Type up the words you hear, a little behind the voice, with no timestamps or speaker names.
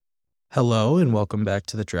Hello and welcome back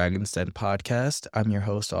to the Dragon's Den podcast. I'm your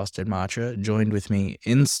host, Austin Matra, joined with me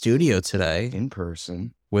in studio today In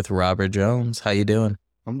person. with Robert Jones. How you doing?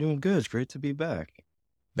 I'm doing good. It's great to be back.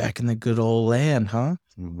 Back in the good old land, huh?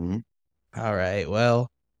 Mm-hmm. All right. Well,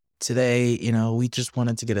 today, we just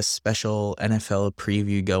wanted to get a special NFL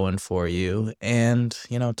preview going for you and,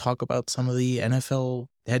 talk about some of the NFL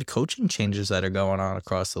head coaching changes that are going on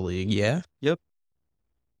across the league. Yeah? Yep.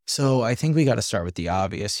 So I think we got to start with the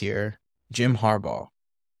obvious here. Jim Harbaugh,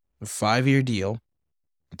 a 5-year deal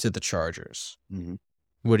to the Chargers. Mm-hmm.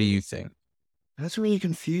 What do you think? That's really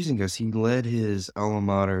confusing because he led his alma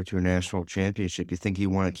mater to a national championship. You think he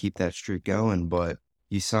want to keep that streak going, but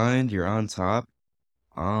you signed, you're on top.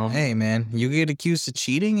 Hey, man, you get accused of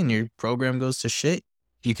cheating and your program goes to shit.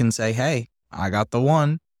 You can say, hey, I got the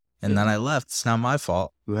one, and then I left. It's not my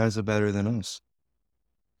fault. Who has it better than us?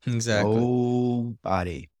 Exactly.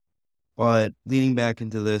 Nobody. But leading back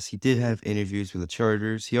into this, he did have interviews with the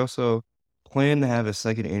Chargers. He also planned to have a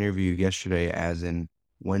second interview yesterday, as in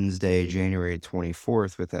Wednesday, January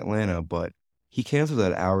 24th with Atlanta, but he canceled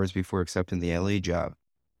that hours before accepting the LA job.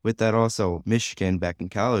 With that also, Michigan, back in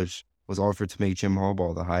college, was offered to make Jim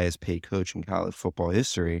Harbaugh the highest paid coach in college football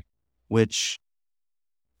history, which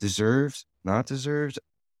deserved, not deserved,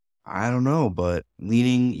 I don't know, but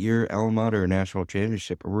leading your alma mater national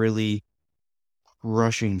championship, a really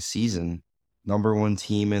rushing season, number one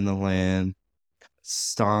team in the land,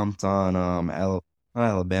 stomped on not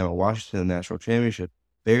Alabama, Washington national championship,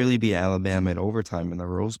 barely beat Alabama in overtime in the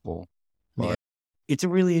Rose Bowl. But it's a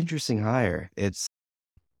really interesting hire.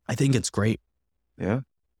 I think it's great. Yeah.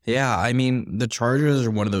 Yeah, I mean, the Chargers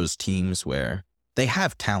are one of those teams where they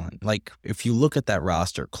have talent. Like, if you look at that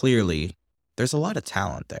roster, clearly, there's a lot of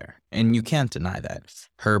talent there, and you can't deny that.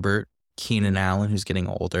 Herbert, Keenan Allen, who's getting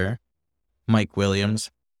older, Mike Williams,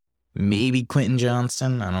 maybe Quentin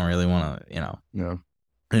Johnston. I don't really want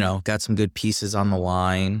to, got some good pieces on the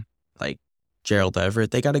line, like Gerald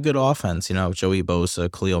Everett. They got a good offense, Joey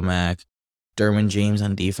Bosa, Khalil Mack, Derwin James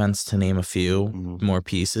on defense, to name a few more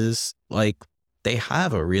pieces. Like, they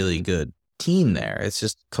have a really good team there. It's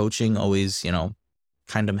just coaching always,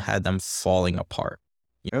 kind of had them falling apart.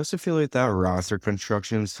 I also feel like that roster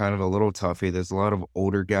construction is kind of a little toughy. There's a lot of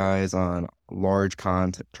older guys on large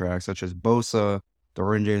contracts, such as Bosa,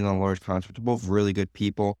 Derwin James on large contracts. They're both really good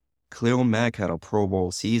people. Khalil Mack had a Pro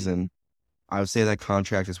Bowl season. I would say that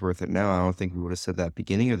contract is worth it now. I don't think we would have said that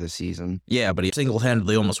beginning of the season. Yeah, but he's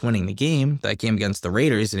single-handedly almost winning the game. That game against the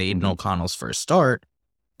Raiders in Aiden O'Connell's first start.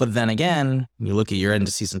 But then again, you look at your end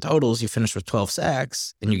of season totals, you finish with 12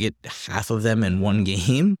 sacks, and you get half of them in one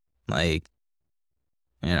game. Like,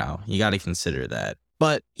 you got to consider that.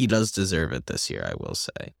 But he does deserve it this year, I will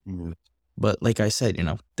say. Mm-hmm. But like I said,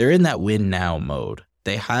 they're in that win now mode.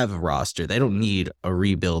 They have a roster. They don't need a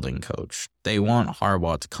rebuilding coach. They want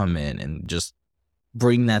Harbaugh to come in and just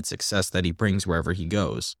bring that success that he brings wherever he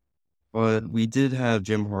goes. But we did have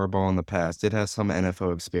Jim Harbaugh in the past, did have some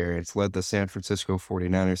NFL experience, led the San Francisco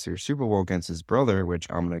 49ers to a Super Bowl against his brother, which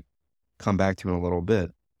I'm going to come back to in a little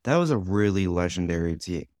bit. That was a really legendary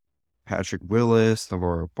team. Patrick Willis,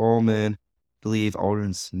 Navarro Bowman, I believe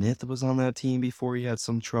Aldon Smith was on that team before he had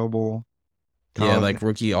some trouble. Like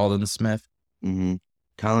rookie Aldon Smith. Mm-hmm.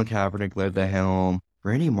 Colin Kaepernick led the helm.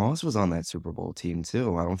 Randy Moss was on that Super Bowl team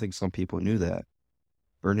too. I don't think some people knew that.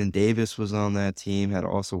 Vernon Davis was on that team, had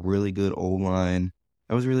also really good O-line.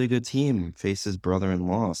 That was a really good team. Faced his brother and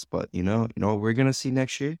lost. But you know what we're going to see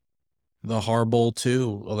next year? The Harbaugh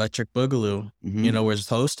 2, Electric Boogaloo. Mm-hmm. You know where it's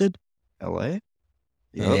hosted? LA?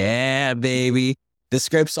 Yep. Yeah, baby. The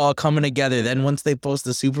script's all coming together. Then once they post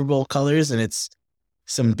the Super Bowl colors and it's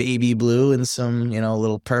some baby blue and some,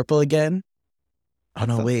 little purple again.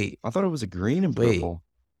 Wait. I thought it was a green and purple.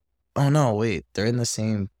 Oh, no, wait. They're in the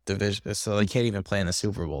same division, so they can't even play in the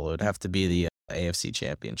Super Bowl. It would have to be the AFC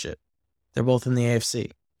Championship. They're both in the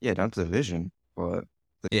AFC. Yeah, not division, but...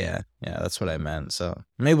 Yeah, that's what I meant. So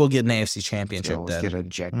maybe we'll get an AFC Championship then. Get a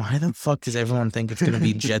Jet. Why the fuck does everyone think it's going to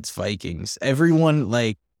be Jets-Vikings? Everyone,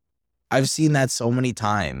 I've seen that so many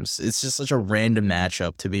times. It's just such a random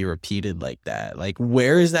matchup to be repeated like that. Like,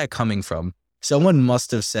 where is that coming from? Someone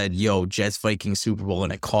must have said, yo, Jets-Vikings Super Bowl,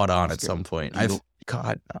 and it caught on at some point.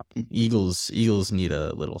 Eagles need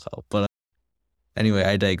a little help. But anyway,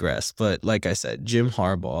 I digress. But like I said, Jim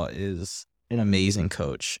Harbaugh is an amazing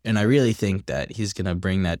coach. And I really think that he's going to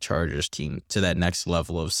bring that Chargers team to that next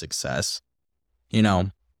level of success.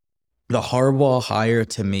 The Harbaugh hire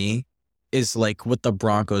to me is like what the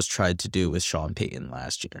Broncos tried to do with Sean Payton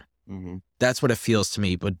last year. Mm-hmm. That's what it feels to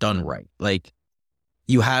me, but done right. Like,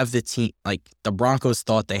 you have the team, like the Broncos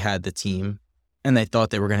thought they had the team and they thought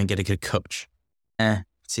they were going to get a good coach.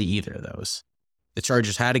 It's to either of those. The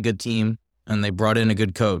Chargers had a good team, and they brought in a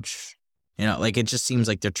good coach. Like it just seems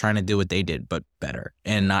like they're trying to do what they did, but better,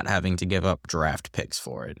 and not having to give up draft picks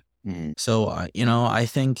for it. Mm-hmm. So, I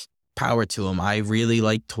think power to them. I really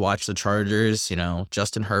like to watch the Chargers.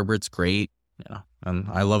 Justin Herbert's great. And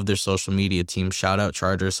I love their social media team. Shout out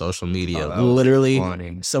Chargers social media. Literally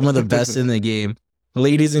some of the best in the game.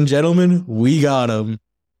 Ladies and gentlemen, we got them.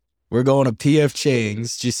 We're going to P.F.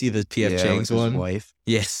 Chang's. Did you see the P.F. Chang's with one? His wife.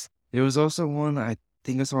 Yes. There was also one, I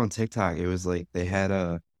think I saw on TikTok. It was like they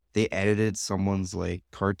edited someone's like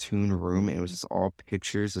cartoon room, and it was just all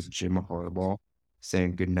pictures of Jim Harbaugh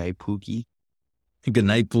saying "Good night, Pookie." Good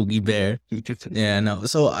night, Pookie Bear. Yeah, no.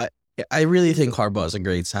 So I really think Harbaugh is a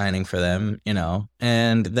great signing for them,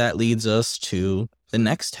 and that leads us to the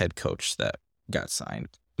next head coach that got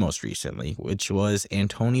signed most recently, which was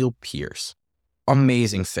Antonio Pierce.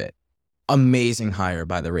 Amazing fit. Amazing hire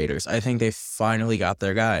by the Raiders. I think they finally got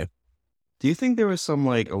their guy. Do you think there was some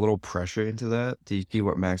a little pressure into that? Did you see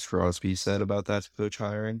what Max Crosby said about that coach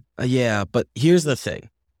hiring? Yeah, but here's the thing,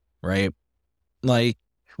 right? Like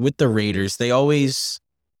with the Raiders, the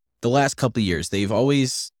last couple of years, they've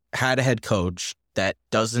always had a head coach that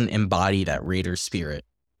doesn't embody that Raiders spirit.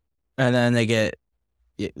 And then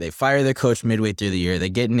they fire their coach midway through the year. They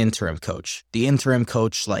get an interim coach. The interim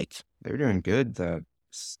coach, they were doing good that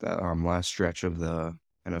last stretch of the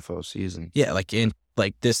NFL season. Yeah,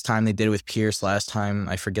 this time they did it with Pierce. Last time,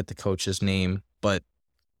 I forget the coach's name, but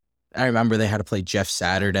I remember they had to play Jeff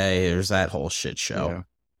Saturday. There's that whole shit show. Yeah.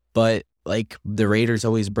 But the Raiders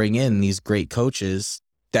always bring in these great coaches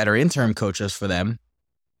that are interim coaches for them,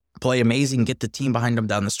 play amazing, get the team behind them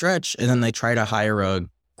down the stretch, and then they try to hire a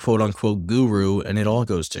quote-unquote guru, and it all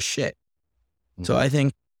goes to shit. Mm-hmm. So I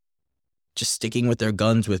think just sticking with their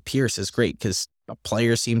guns with Pierce is great because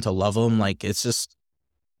players seem to love him. It's just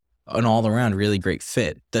an all-around really great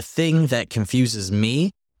fit. The thing that confuses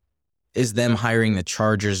me is them hiring the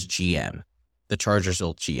Chargers GM, the Chargers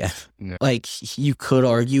old GM. Yeah. You could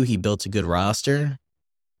argue he built a good roster,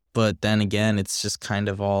 but then again, it's just kind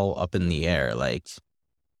of all up in the air.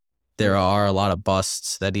 There are a lot of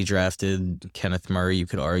busts that he drafted. Kenneth Murray, you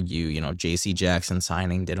could argue, J.C. Jackson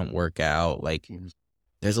signing didn't work out.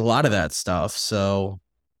 There's a lot of that stuff. So,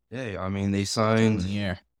 yeah, I mean, they signed.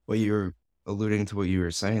 What you were alluding to, what you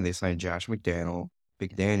were saying, they signed Josh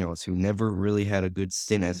McDaniels, who never really had a good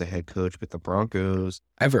stint as a head coach with the Broncos.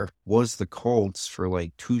 Ever. Was the Colts for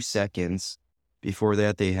 2 seconds. Before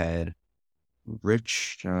that, they had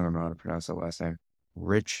Rich. I don't know how to pronounce that last name.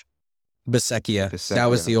 Rich Bisaccia. That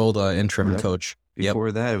was the old interim coach.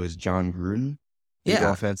 Before that, it was John Gruden.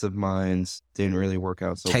 Yeah. Offensive minds didn't really work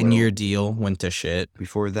out so 10-year deal went to shit.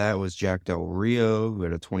 Before that was Jack Del Rio, who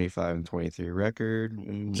had a 25-23 record.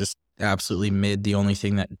 Just absolutely mid. The only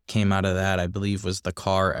thing that came out of that, I believe, was the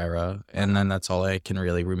Carr era. And then that's all I can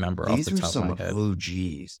really remember off the top of my head.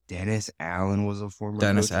 OGs. Dennis Allen was a former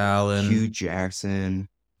coach. Allen. Hugh Jackson.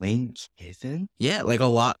 Lane Kiffin? Yeah, a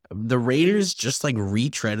lot. The Raiders just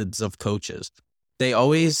retreads of coaches. They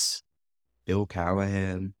always... Bill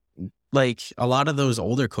Callahan. A lot of those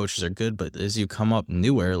older coaches are good, but as you come up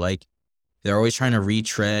newer, they're always trying to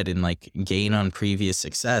retread and gain on previous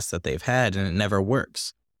success that they've had, and it never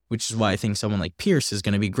works, which is why I think someone like Pierce is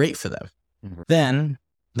going to be great for them. Mm-hmm. Then,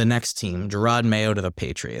 the next team, Gerard Mayo to the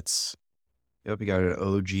Patriots. Yep, you got an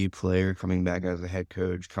OG player coming back as a head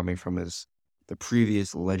coach, coming from the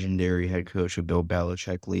previous legendary head coach of Bill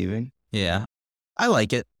Belichick leaving. Yeah. I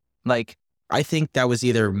like it. I think that was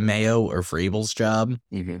either Mayo or Vrabel's job.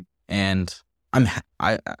 Mm-hmm. And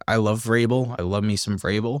I love Vrabel. I love me some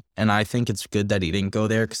Vrabel. And I think it's good that he didn't go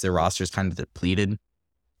there because their roster's kind of depleted.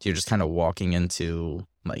 You're just kind of walking into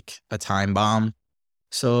a time bomb.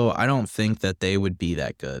 So I don't think that they would be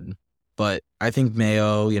that good. But I think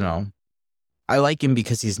Mayo, I like him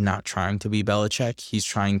because he's not trying to be Belichick. He's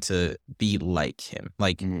trying to be like him.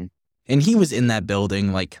 Mm-hmm. And he was in that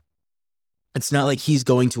building. It's not like he's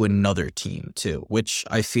going to another team too, which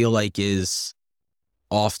I feel is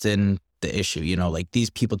often the issue. These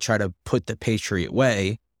people try to put the Patriot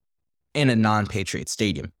way in a non-Patriot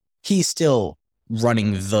stadium. He's still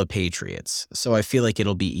running the Patriots. So I feel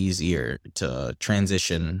it'll be easier to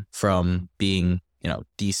transition from being,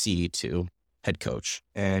 DC to head coach.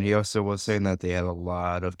 And he also was saying that they had a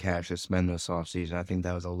lot of cash to spend this offseason. I think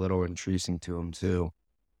that was a little intriguing to him too.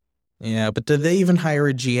 Yeah, but did they even hire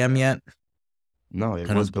a GM yet? No, it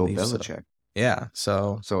was Bill Belichick. So. Yeah,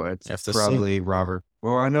 so it's probably Robert.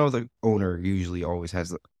 Well, I know the owner usually always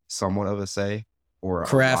has somewhat of a say, or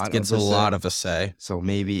Kraft gets a lot of a say. So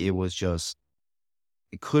maybe it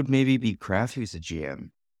could maybe be Kraft who's a GM,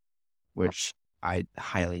 which I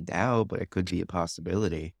highly doubt, but it could be a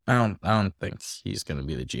possibility. I don't think he's going to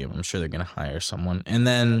be the GM. I'm sure they're going to hire someone. And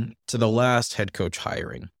then to the last head coach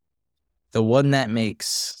hiring, the one that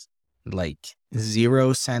makes like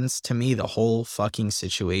zero sense to me, the whole fucking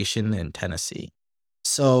situation in Tennessee.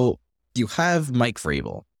 So you have Mike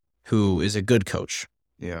Vrabel, who is a good coach.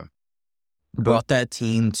 Yeah. Brought that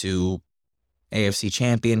team to AFC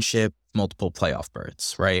Championship, multiple playoff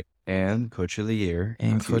berths, right? And coach of the year.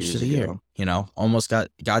 And coach of the year. You know, almost got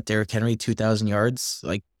Derrick Henry 2,000 yards.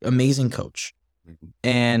 Like, amazing coach.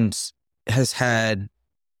 And has had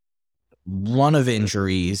run of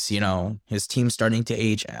injuries, you know, his team's starting to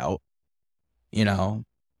age out. You know,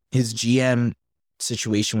 his GM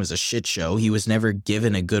situation was a shit show. He was never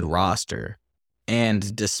given a good roster.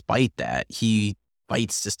 And despite that, he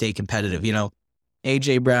fights to stay competitive. You know,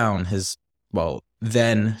 A.J. Brown, his,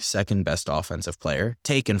 then second best offensive player,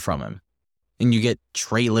 taken from him. And you get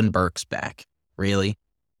Traylon Burks back. Really?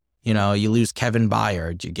 You know, you lose Kevin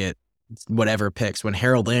Byard. You get whatever picks. When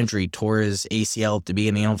Harold Landry tore his ACL at the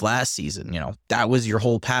beginning of last season, you know, that was your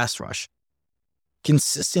whole pass rush.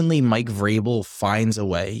 Consistently, Mike Vrabel finds a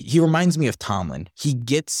way. He reminds me of Tomlin. He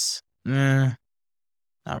gets, not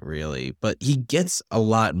really, but he gets a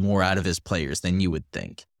lot more out of his players than you would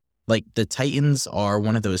think. Like, the Titans are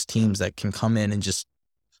one of those teams that can come in and just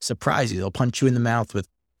surprise you. They'll punch you in the mouth with,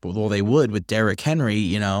 well, they would with Derrick Henry,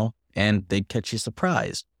 you know, and they'd catch you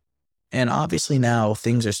surprised. And obviously now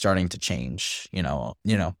things are starting to change. You know,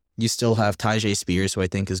 you still have Tyjae Spears, who I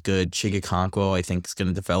think is good. Chigakonkwo, I think, is going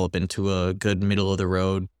to develop into a good middle of the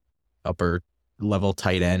road, upper level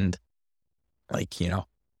tight end. Like, you know,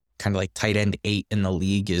 kind of like tight end 8 in the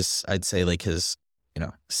league is, I'd say, like his, you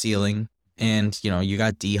know, ceiling. And, you know, you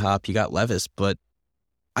got D-Hop, you got Levis, but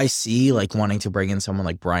I see like wanting to bring in someone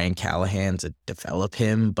like Brian Callahan to develop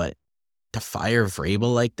him, but to fire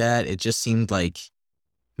Vrabel like that, it just seemed like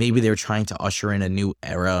maybe they were trying to usher in a new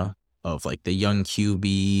era of like the young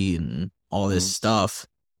QB and all this stuff.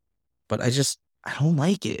 But I don't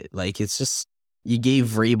like it. Like, it's just, you gave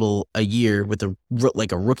Vrabel a year with a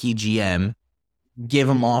rookie GM, give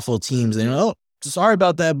him awful teams, and oh, sorry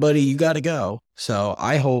about that, buddy, you got to go. So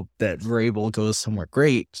I hope that Vrabel goes somewhere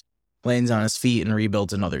great, lands on his feet, and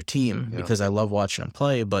rebuilds another team, because I love watching him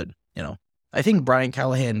play. But, you know, I think Brian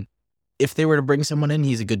Callahan, if they were to bring someone in,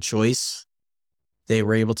 he's a good choice. They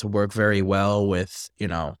were able to work very well with, you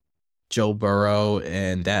know, Joe Burrow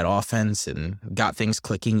and that offense, and got things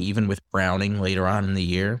clicking even with Browning later on in the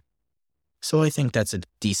year. So I think that's a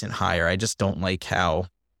decent hire. I just don't like how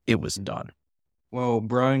it was done. Well,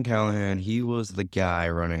 Brian Callahan, he was the guy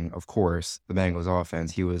running, of course, the Bengals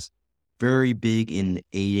offense. He was very big in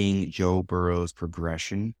aiding Joe Burrow's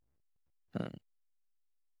progression.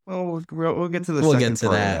 Well, we'll get to the second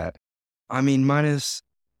part of that. I mean, minus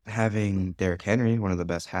having Derrick Henry, one of the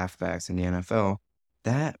best halfbacks in the NFL,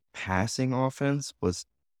 that passing offense was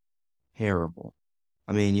terrible.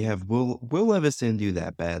 I mean, you have Will Levis didn't do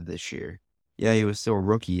that bad this year. Yeah, he was still a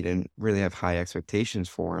rookie. Didn't really have high expectations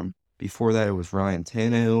for him. Before that, it was Ryan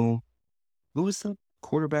Tannehill. Who was the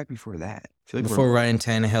quarterback before that? I feel like Before Ryan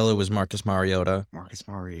Tannehill, it was Marcus Mariota. Marcus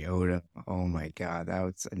Mariota. Oh my God, that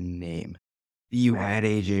was a name. You had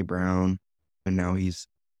A.J. Brown, and now he's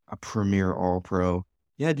a premier All-Pro.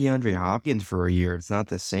 You had DeAndre Hopkins for a year. It's not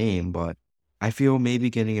the same, but I feel maybe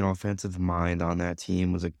getting an offensive mind on that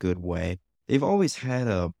team was a good way. They've always had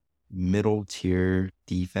a middle-tier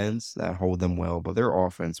defense that hold them well, but their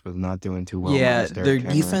offense was not doing too well. Yeah, their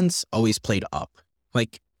defense always played up.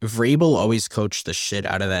 Like, Vrabel always coached the shit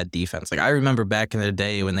out of that defense. Like, I remember back in the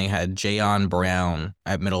day when they had Jayon Brown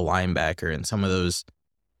at middle linebacker, and some of those,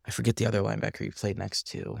 I forget the other linebacker he played next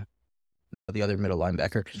to. The other middle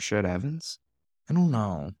linebacker. Shed Evans? I don't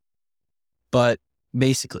know. But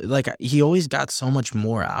basically, like, he always got so much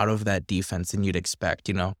more out of that defense than you'd expect,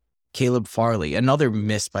 you know. Caleb Farley, another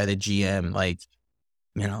miss by the GM, like,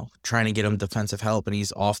 you know, trying to get him defensive help, and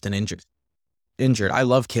he's often injured. I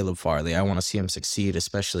love Caleb Farley. I want to see him succeed,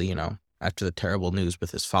 especially, you know, after the terrible news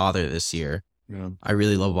with his father this year. Yeah. I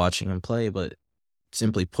really love watching him play, but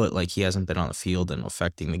simply put, like, he hasn't been on the field and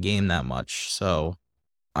affecting the game that much. So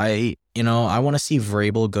I want to see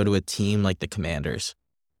Vrabel go to a team like the Commanders.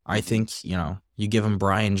 I think, you know, you give him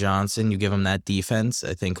Brian Johnson, you give him that defense,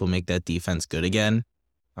 I think we'll make that defense good again.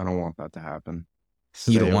 I don't want that to happen.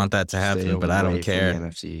 You don't want that to happen, but I don't care.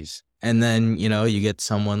 And then, you know, you get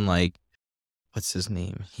someone like, what's his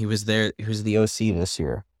name? He was there. He was the OC this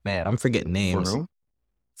year. Man, I'm forgetting names.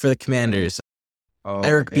 For the Commanders. Oh,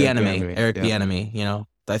 Eric Bieniemy. Eric Bieniemy, you know.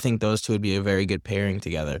 I think those two would be a very good pairing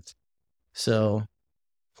together. So,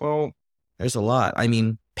 well, there's a lot. I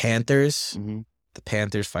mean, Panthers. The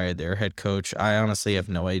Panthers fired their head coach. I honestly have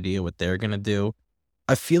no idea what they're going to do.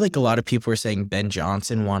 I feel like a lot of people were saying Ben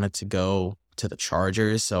Johnson wanted to go to the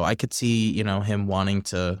Chargers, so I could see, him wanting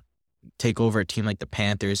to take over a team like the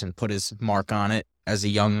Panthers and put his mark on it as a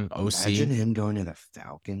young OC. Imagine him going to the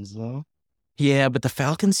Falcons, though. Yeah, but the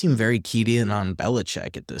Falcons seem very keyed in on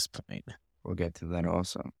Belichick at this point. We'll get to that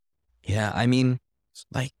also. Yeah, I mean,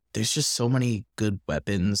 like, there's just so many good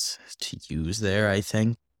weapons to use there, I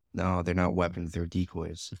think. No, they're not weapons, they're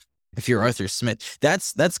decoys. If you're Arthur Smith,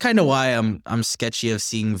 that's kind of why I'm sketchy of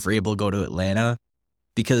seeing Vrabel go to Atlanta,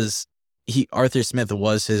 because Arthur Smith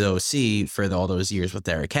was his OC for all those years with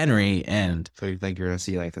Derrick Henry, and So you think you're going to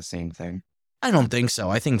see like the same thing? I don't think so.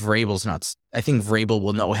 I think Vrabel's not. I think Vrabel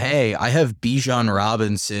will know, hey, I have Bijan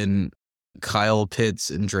Robinson, Kyle Pitts,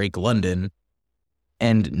 and Drake London,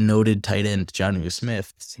 and noted tight end Jonnu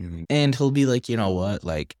Smith. And he'll be like, you know what?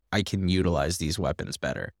 Like, I can utilize these weapons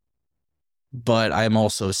better. But I'm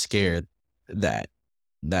also scared that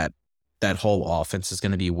whole offense is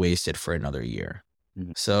going to be wasted for another year.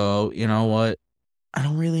 Mhm. So, you know what? I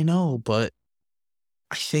don't really know, but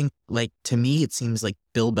I think, like, to me, it seems like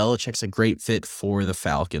Bill Belichick's a great fit for the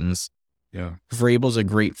Falcons. Yeah. Vrabel's a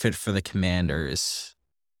great fit for the Commanders.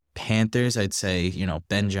 Panthers, I'd say,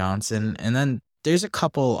 Ben Johnson. And then there's a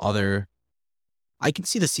couple other. I can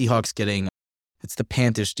see the Seahawks getting. It's the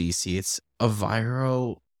Panthers DC. It's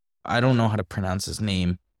Aviro. I don't know how to pronounce his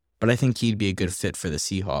name, but I think he'd be a good fit for the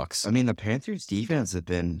Seahawks. I mean, the Panthers' defense has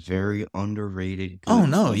been very underrated. Oh,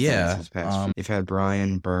 no, yeah. They've had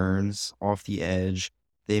Brian Burns off the edge.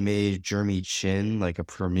 They made Jeremy Chin like a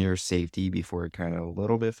premier safety before it kind of a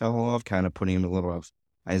little bit fell off, kind of putting him a little of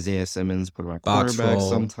Isaiah Simmons, put him at Box quarterback roll.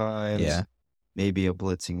 sometimes. Yeah. Maybe a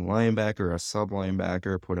blitzing linebacker, a sub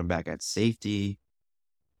linebacker, put him back at safety.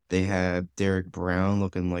 They had Derek Brown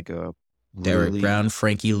looking like a Derek Brown,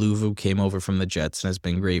 Frankie Louvu came over from the Jets and has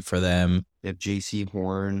been great for them. They have J.C.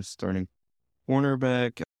 Horn starting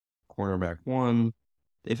cornerback 1.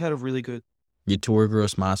 They've had a really good. Yetur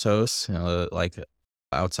Gross-Matos, like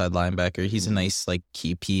outside linebacker. He's a nice like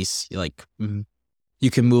key piece. Like you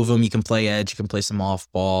can move him, you can play edge, you can play some off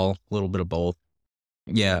ball, a little bit of both.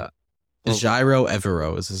 Yeah, Jairo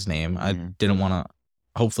Evero is his name. I didn't want to.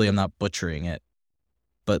 Hopefully, I'm not butchering it,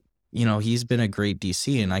 but he's been a great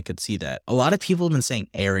DC, and I could see that. A lot of people have been saying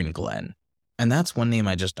Aaron Glenn, and that's one name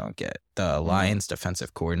I just don't get. The Lions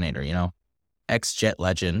defensive coordinator, ex-Jet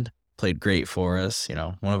legend, played great for us,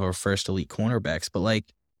 one of our first elite cornerbacks. But,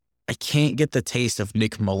 like, I can't get the taste of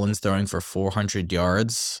Nick Mullins throwing for 400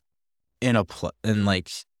 yards I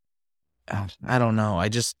don't know. I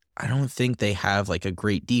don't think they have, like, a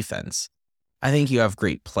great defense. I think you have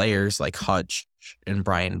great players like Hutch and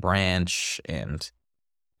Brian Branch and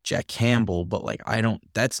Jack Campbell, but like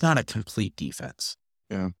that's not a complete defense.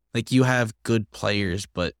 Yeah. Like you have good players,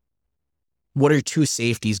 but what are two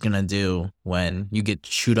safeties gonna do when you get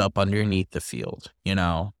chewed up underneath the field?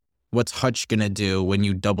 What's Hutch gonna do when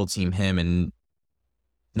you double team him and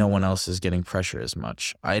no one else is getting pressure as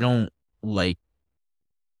much? I don't like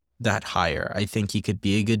that hire. I think he could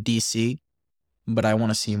be a good DC, but I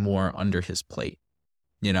want to see more under his plate.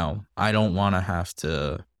 I don't want to have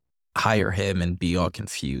to hire him and be all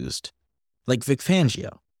confused. Like Vic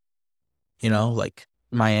Fangio. Like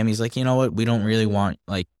Miami's like, you know what? We don't really want,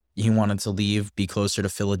 like, he wanted to leave, be closer to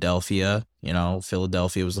Philadelphia.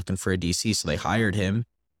 Philadelphia was looking for a DC, so they hired him.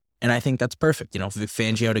 And I think that's perfect. Vic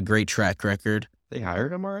Fangio had a great track record. They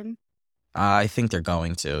hired him already? I think they're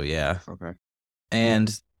going to, yeah. Okay.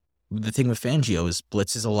 And the thing with Fangio is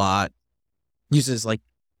blitzes a lot. Uses, like,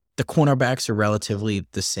 the cornerbacks are relatively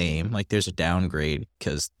the same. Like, there's a downgrade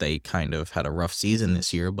because they kind of had a rough season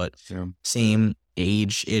this year, but same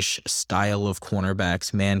age-ish style of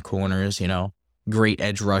cornerbacks, man corners, great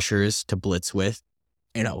edge rushers to blitz with.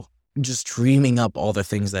 Just dreaming up all the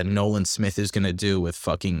things that Nolan Smith is going to do with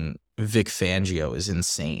fucking Vic Fangio is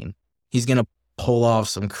insane. He's going to pull off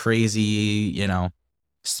some crazy,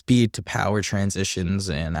 speed to power transitions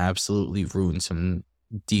and absolutely ruin some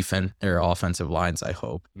defense or offensive lines, I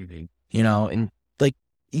hope. And like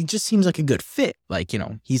he just seems like a good fit. Like,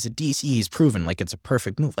 he's a DC, he's proven like it's a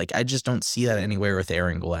perfect move. Like I just don't see that anywhere with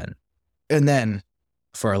Aaron Glenn. And then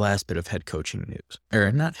for our last bit of head coaching news,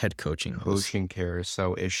 or not head coaching news. Coaching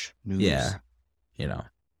carousel-ish news. Yeah.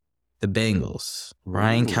 The Bengals.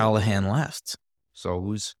 Ryan Callahan left. So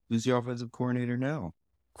who's the offensive coordinator now?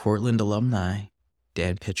 Cortland alumni,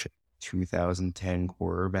 Dan Pitcher. 2010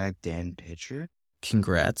 quarterback Dan Pitcher.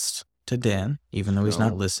 Congrats to Dan, even though he's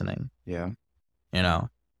not listening. Yeah.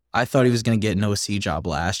 I thought he was going to get an OC job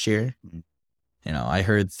last year. I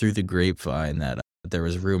heard through the grapevine that There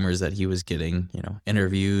was rumors that he was getting,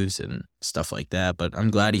 interviews and stuff like that. But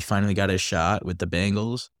I'm glad he finally got his shot with the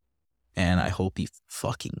Bengals. And I hope he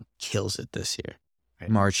fucking kills it this year. Right.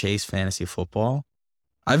 Jamar Chase fantasy football.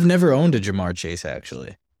 I've never owned a Jamar Chase,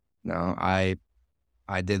 actually. No, I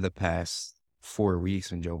did the past 4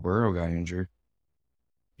 weeks when Joe Burrow got injured.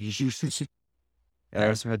 And I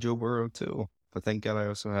also had Joe Burrow too. But thank God I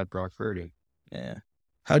also had Brock Purdy. Yeah.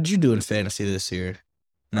 How'd you do in fantasy this year?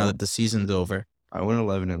 Now Oh. that the season's over. I went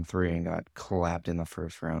 11-3 and got clapped in the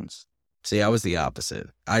first rounds. See, I was the opposite.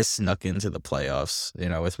 I snuck into the playoffs,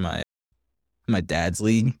 with my dad's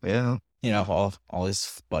league. Yeah. All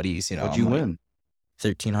his buddies, What'd you win?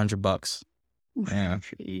 $1,300. Yeah.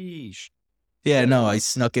 Sheesh. Yeah, no, I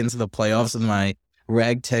snuck into the playoffs with my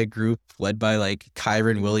ragtag group led by like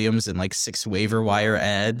Kyron Williams and like 6 waiver wire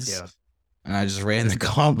ads. Yeah. And I just ran the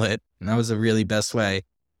gauntlet. And that was the really best way.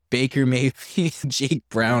 Baker Mayfield, Jake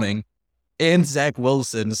Browning, and Zach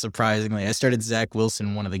Wilson, surprisingly. I started Zach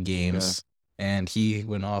Wilson one of the games, and he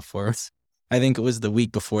went off for us. I think it was the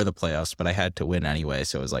week before the playoffs, but I had to win anyway,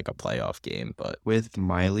 so it was like a playoff game. But with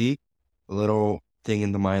my league, a little thing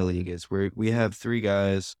into my league is we have 3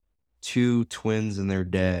 guys, 2 twins and their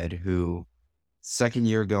dad, who second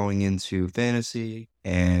year going into fantasy,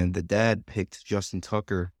 and the dad picked Justin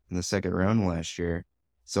Tucker in the second round last year.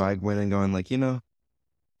 So I went and going like,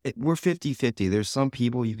 we're 50-50. There's some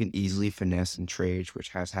people you can easily finesse and trade, which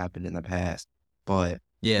has happened in the past. But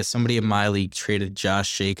yeah, somebody in my league traded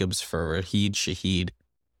Josh Jacobs for Raheed Shaheed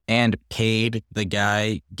and paid the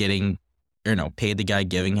guy giving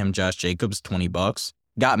him Josh Jacobs $20.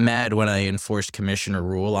 Got mad when I enforced commissioner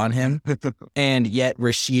rule on him. And yet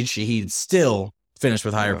Rashid Shaheed still finished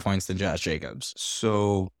with higher points than Josh Jacobs.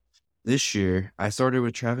 So this year I started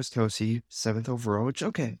with Travis Kelce, 7th overall, which,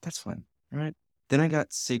 okay, that's fine. All right. Then I got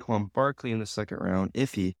Saquon Barkley in the second round,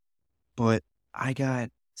 iffy. But I got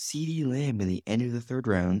CeeDee Lamb in the end of the third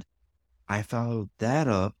round. I followed that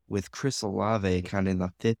up with Chris Olave kind of in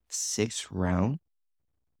the 5th, 6th round.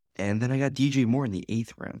 And then I got DJ Moore in the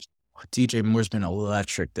 8th round. DJ Moore's been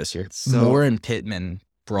electric this year. So, Moore and Pittman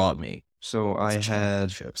brought me. So I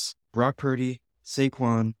had Brock Purdy,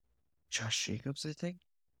 Saquon, Josh Jacobs, I think.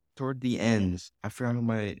 Toward the end, I forgot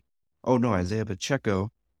Isaiah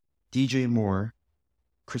Pacheco, DJ Moore,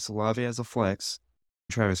 Chris Olave as a flex,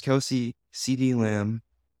 Travis Kelce, CeeDee Lamb,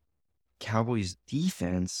 Cowboys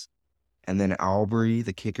defense, and then Aubrey,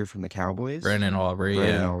 the kicker from the Cowboys. Brandon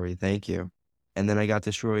Aubrey, thank you. And then I got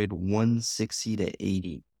destroyed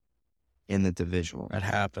 160-80 in the divisional. That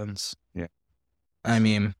happens. Yeah. I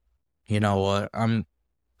mean, you know what? I'm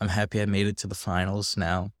happy I made it to the finals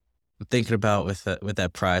now. I'm thinking about with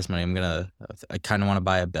that prize money, I kind of want to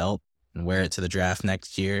buy a belt and wear it to the draft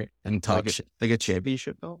next year and talk shit. Like a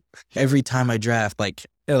championship belt? Every time I draft, like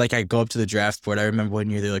I go up to the draft board. I remember one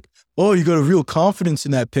year they're like, "Oh, you got a real confidence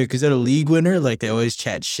in that pick. Is that a league winner?" Like they always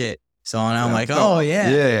chat shit. So now I'm like, "Oh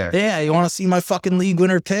yeah. You want to see my fucking league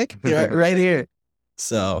winner pick right here?"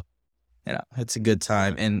 So, it's a good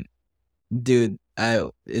time. And dude,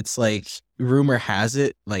 it's like rumor has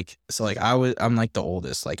it, I'm like the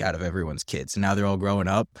oldest, like out of everyone's kids, and now they're all growing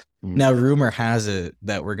up. Now rumor has it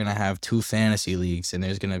that we're gonna have 2 fantasy leagues, and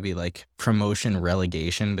there's gonna be like promotion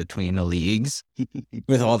relegation between the leagues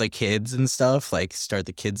with all the kids and stuff. Like start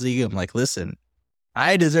the kids league. I'm like, listen,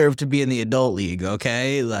 I deserve to be in the adult league,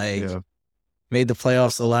 okay? Made the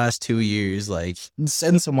playoffs the last 2 years. Like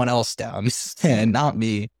send someone else down, and not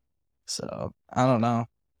me. So I don't know,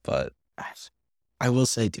 but I will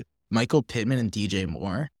say, dude, Michael Pittman and DJ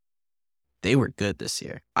Moore, they were good this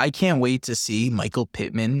year. I can't wait to see Michael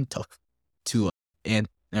Pittman to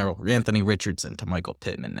Anthony Richardson to Michael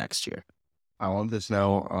Pittman next year. I want this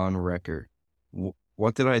now on record.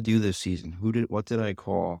 What did I do this season? What did I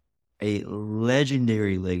call a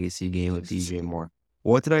legendary legacy game with DJ Moore?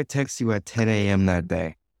 What did I text you at 10 a.m. that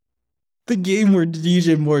day? The game where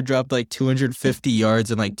DJ Moore dropped like 250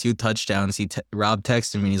 yards and like 2 touchdowns. Rob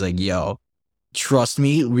texted me and he's like, "Yo, trust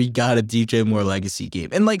me, we got a DJ Moore legacy game."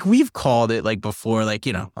 And like we've called it like before, like,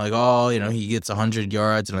 he gets 100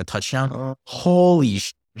 yards and a touchdown. Holy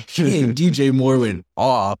shit, DJ Moore went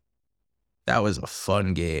off. That was a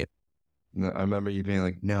fun game. I remember you being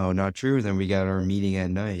like, "No, not true." Then we got our meeting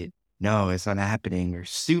at night. "No, it's not happening. You're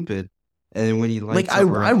stupid." And then when he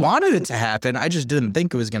I wanted it to happen, I just didn't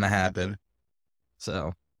think it was gonna happen.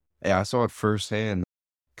 So yeah, I saw it firsthand.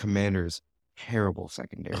 Commanders, terrible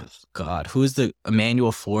secondary. Oh, God, who's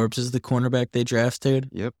Emmanuel Forbes is the cornerback they drafted?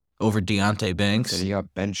 Yep. Over Deontay Banks. And he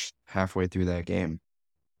got benched halfway through that game.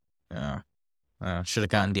 Yeah. Should have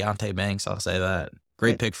gotten Deontay Banks, I'll say that.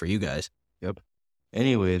 Great pick for you guys. Yep.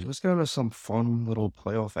 Anyways, let's go to some fun little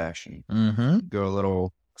playoff action. Mm-hmm. Go a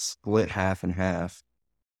little split half and half.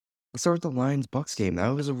 Let's start with the Lions-Bucks game. That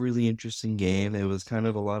was a really interesting game. It was kind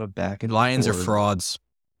of a lot of back and Lions are forth. frauds.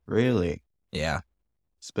 Really? Yeah.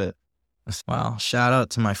 Spit. Well, shout out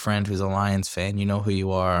to my friend who's a Lions fan. You know who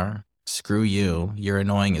you are. Screw you. You're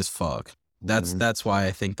annoying as fuck. That's why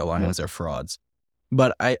I think the Lions are frauds.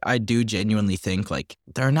 But I do genuinely think, like,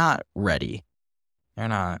 they're not ready. They're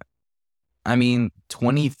not. I mean,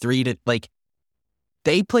 23 to, like,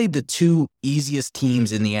 they played the two easiest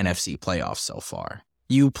teams in the NFC playoffs so far.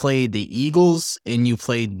 You played the Eagles and you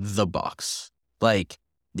played the Bucks. Like,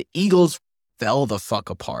 the Eagles fell the fuck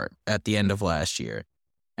apart at the end of last year.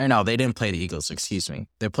 Or no, they didn't play the Eagles, excuse me.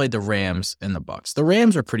 They played the Rams and the Bucks. The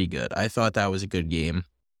Rams are pretty good. I thought that was a good game.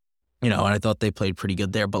 And I thought they played pretty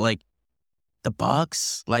good there. But, like, the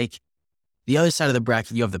Bucks, like, the other side of the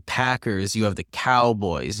bracket, you have the Packers, you have the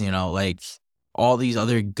Cowboys, like, all these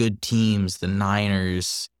other good teams, the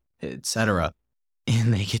Niners, etc.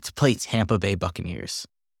 And they get to play Tampa Bay Buccaneers.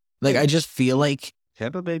 Like, I just feel like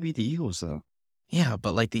Tampa Bay beat the Eagles, though. Yeah,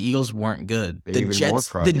 but, like, the Eagles weren't good. They're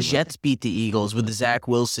The Jets beat the Eagles with Zach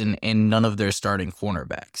Wilson and none of their starting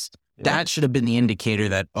cornerbacks. Yeah. That should have been the indicator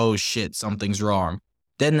that, oh, shit, something's wrong.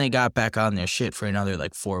 Then they got back on their shit for another,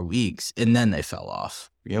 4 weeks, and then they fell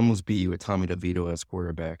off. We almost beat you with Tommy DeVito as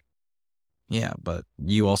quarterback. Yeah, but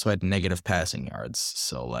you also had negative passing yards,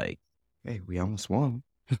 so, Hey, we almost won.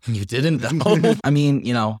 You didn't, though. I mean,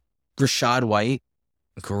 Rashad White,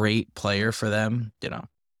 great player for them,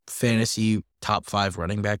 fantasy top 5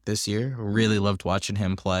 running back this year. Really loved watching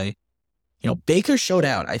him play. Baker showed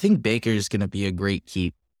out. I think Baker's going to be a great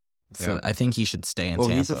keep. I think he should stay in Tampa.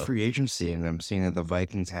 Well, he's a free agency, and I'm seeing that the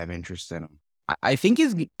Vikings have interest in him. I think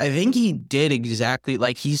he did exactly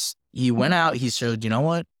he went out. He showed, you know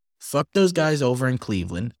what? Fuck those guys over in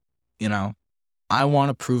Cleveland. I want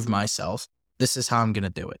to prove myself. This is how I'm going to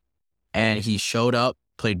do it. And he showed up,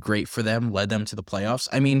 played great for them, led them to the playoffs.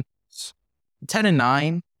 I mean,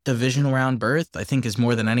 10-9 divisional round berth, I think, is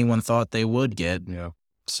more than anyone thought they would get. Yeah.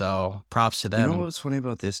 So props to them. You know what's funny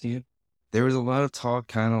about this, dude? There was a lot of talk,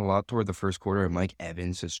 kind of a lot toward the first quarter, of Mike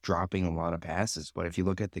Evans just dropping a lot of passes. But if you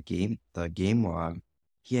look at the game log,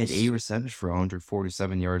 he had 8 receptions for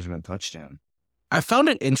 147 yards and a touchdown. I found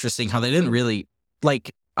it interesting how they didn't really,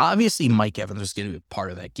 obviously Mike Evans was going to be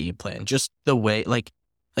part of that game plan. Just the way, like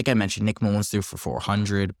I mentioned, Nick Mullins threw for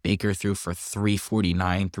 400. Baker threw for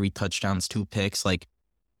 349, 3 touchdowns, 2 picks.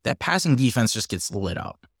 That passing defense just gets lit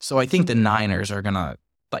up. So I think the Niners are going to,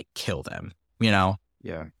 kill them,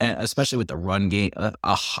 Yeah. And especially with the run game.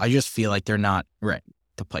 I just feel like they're not ready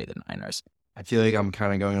to play the Niners. I feel like I'm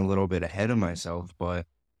kind of going a little bit ahead of myself, but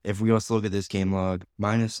if we also look at this game log,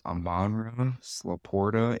 minus Amon-Ra,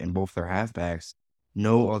 Laporta, and both their halfbacks,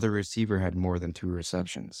 no other receiver had more than 2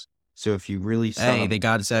 receptions. So if you really stop... Hey, they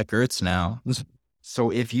got Zach Ertz now. So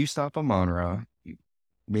if you stop Amon-Ra,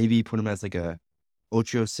 maybe put him as a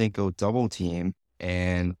Ocho Cinco double team,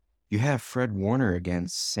 and you have Fred Warner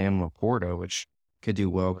against Sam Laporta, which could do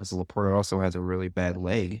well because Laporta also has a really bad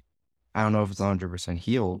leg. I don't know if it's 100%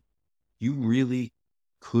 healed. You really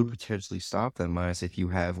could potentially stop them, minus if you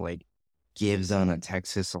have Gibbs on a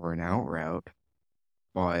Texas or an out route.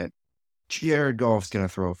 But Jared Goff's going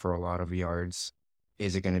to throw for a lot of yards.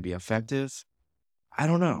 Is it going to be effective? I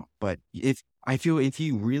don't know. But if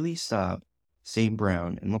you really stop St.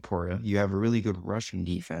 Brown and Laporta, you have a really good rushing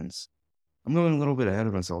defense. I'm going a little bit ahead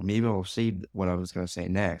of myself. Maybe I'll save what I was going to say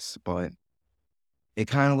next, but it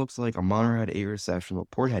kind of looks like Amon-Ra had 8 receptions.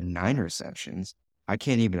 Laporta had 9 receptions. I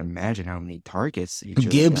can't even imagine how many targets each of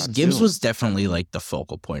them got. Gibbs was definitely the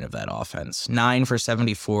focal point of that offense. 9 for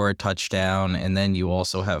 74, touchdown, and then you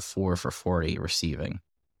also have 4 for 40 receiving.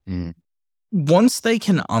 Once they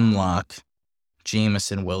can unlock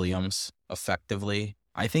Jameson Williams effectively,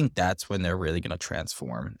 I think that's when they're really going to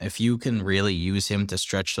transform. If you can really use him to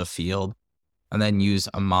stretch the field and then use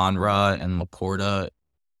Amon-Ra and Laporta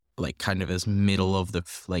kind of as middle of the,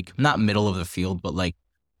 not middle of the field, but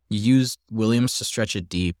you use Williams to stretch it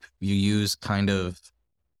deep. You use kind of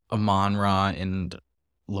Amon-Ra and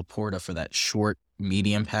Laporta for that short,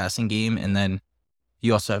 medium passing game. And then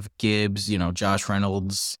you also have Gibbs, Josh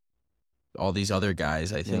Reynolds, all these other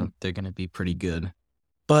guys. I think they're going to be pretty good.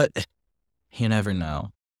 But you never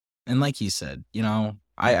know. And like you said,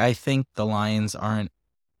 I think the Lions aren't,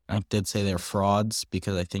 I did say they're frauds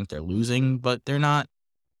because I think they're losing, but they're not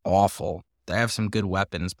awful. They have some good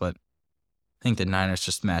weapons, but I think the Niners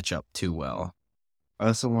just match up too well. I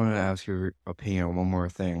also wanted to ask your opinion on one more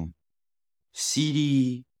thing.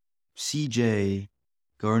 CJ,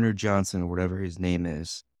 Gardner Johnson, or whatever his name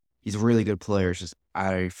is, He's a really good player. It's just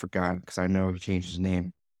I forgot because I know he changed his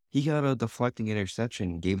name. He got a deflecting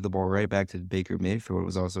interception, gave the ball right back to Baker Mayfield.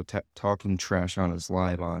 Was also talking trash on his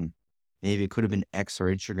live on maybe it could have been X or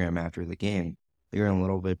Instagram after the game. They were a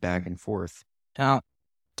little bit back and forth. Now,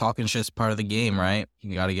 talking shit's part of the game, right?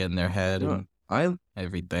 You got to get in their head Yeah, and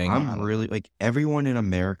everything. I'm really like everyone in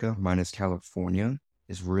America minus California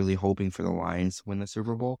is really hoping for the Lions to win the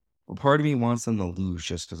Super Bowl. But part of me wants them to lose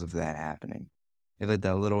just because of that happening. They like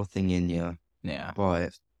that little thing in you. Yeah.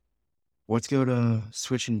 But let's go to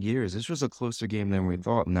switching gears. This was a closer game than we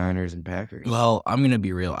thought, Niners and Packers. Well, I'm going to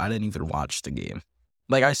be real. I didn't even watch the game.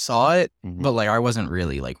 Like, I saw it, but, like, I wasn't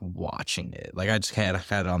really, like, watching it. Like, I just had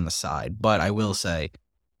it on the side. But I will say,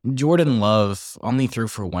 Jordan Love only threw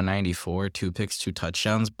for 194, 2 picks, 2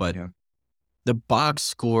 touchdowns. But the box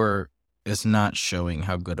score is not showing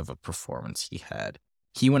how good of a performance he had.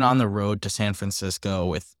 He went on the road to San Francisco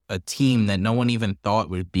with a team that no one even thought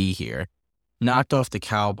would be here. Knocked off the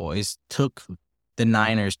Cowboys, took the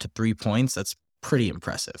Niners to 3 points. That's pretty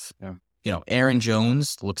impressive. Yeah. You know, Aaron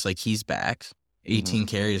Jones looks like he's back. 18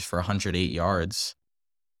 carries for 108 yards.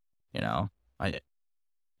 You know, it's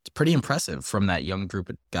pretty impressive from that young group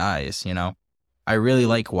of guys, you know. I really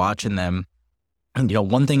like watching them. And, you know,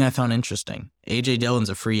 one thing I found interesting, A.J. Dillon's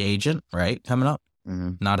a free agent, right, coming up.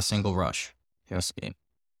 Not a single rush this game.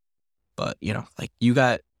 But, you know, like, you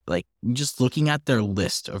got, like, just looking at their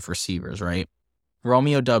list of receivers, right?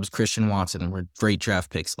 Romeo Doubs, Christian Watson were great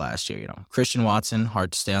draft picks last year, you know. Christian Watson,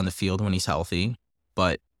 hard to stay on the field when he's healthy.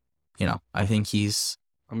 But, you know, I think he's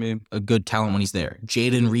a good talent when he's there.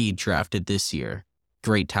 Jaden Reed drafted this year.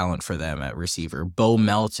 Great talent for them at receiver. Bo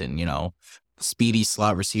Melton, you know, speedy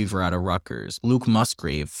slot receiver out of Rutgers. Luke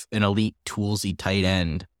Musgrave, an elite toolsy tight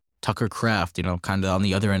end. Tucker Kraft, you know, kind of on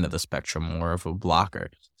the other end of the spectrum, more of a blocker.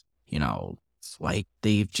 You know, it's like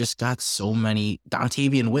they've just got so many.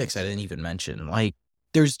 Dontavian Wicks, I didn't even mention. Like,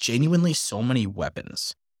 there's genuinely so many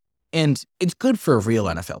weapons. And it's good for a real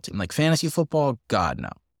NFL team. Like, fantasy football, God, no.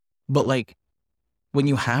 But, like, when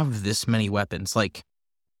you have this many weapons, like,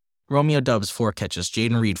 Romeo Doubs, 4 catches.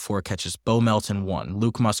 Jaden Reed, 4 catches. Bo Melton, 1.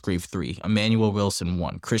 Luke Musgrave, 3. Emmanuel Wilson,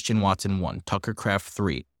 1. Christian Watson, 1. Tucker Kraft,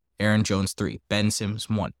 3. Aaron Jones, 3. Ben Sims,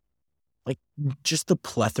 1. Like, just the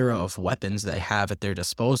plethora of weapons they have at their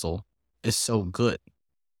disposal is so good.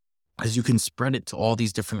 As you can spread it to all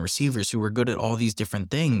these different receivers who are good at all these different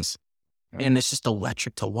things. And it's just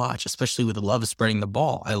electric to watch, especially with the love of spreading the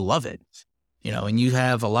ball. I love it. You know, and you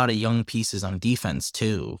have a lot of young pieces on defense,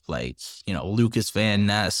 too. Like, you know, Lucas Van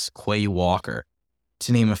Ness, Quay Walker,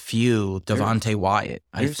 to name a few, Devontae Wyatt.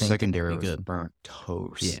 I think secondary was good. burnt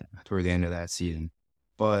toast toward the end of that season.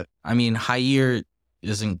 But, I mean, Jair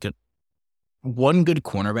isn't good. One good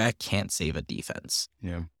cornerback can't save a defense.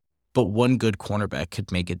 Yeah. But one good cornerback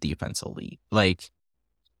could make a defense elite. Like,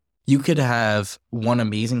 you could have one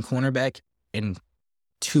amazing cornerback and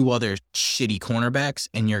 2 other shitty cornerbacks,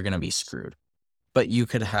 and you're going to be screwed. But you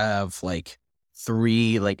could have, like,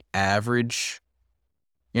 3, like, average,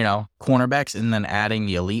 you know, cornerbacks, and then adding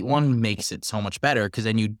the elite one makes it so much better because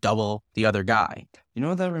then you double the other guy. You know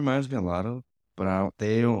what that reminds me a lot of? But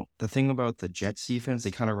the thing about the Jets defense,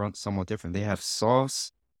 they kind of run somewhat different. They have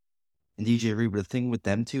Sauce and DJ Reed, but the thing with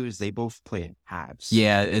them two is they both play in halves.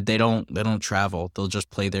 Yeah, they don't travel. They'll just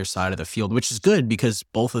play their side of the field, which is good because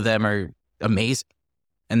both of them are amazing.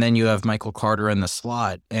 And then you have Michael Carter in the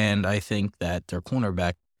slot, and I think that their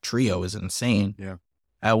cornerback trio is insane. Yeah.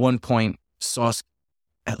 At one point, Sauce,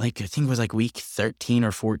 at like I think it was like week 13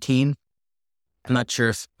 or 14. I'm not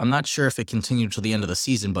sure if it continued till the end of the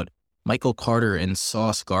season, but Michael Carter and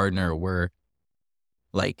Sauce Gardner were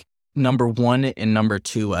like number 1 and number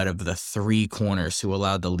 2 out of the 3 corners who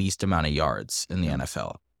allowed the least amount of yards in the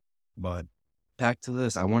NFL. But back to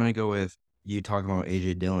this, I want to go with you talking about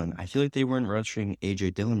A.J. Dillon. I feel like they weren't rushing A.J.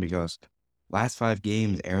 Dillon because last 5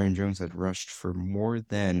 games, Aaron Jones had rushed for more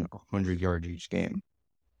than 100 yards each game.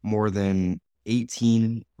 More than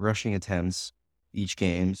 18 rushing attempts each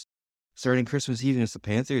game. Starting Christmas Eve against the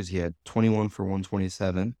Panthers, he had 21 for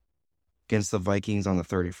 127. Against the Vikings on the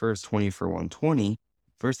 31st, 20 for 120.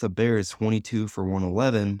 Versus the Bears, 22 for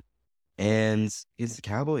 111. And against the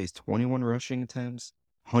Cowboys, 21 rushing attempts,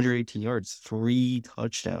 118 yards, 3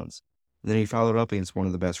 touchdowns. Then he followed up against one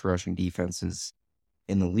of the best rushing defenses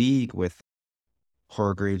in the league with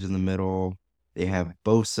Hargraves in the middle. They have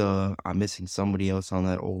Bosa. I'm missing somebody else on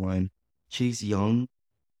that O-line. Chase Young.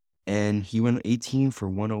 And he went 18 for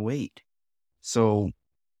 108. So,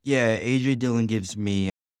 yeah, A.J. Dillon gives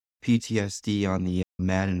me PTSD on the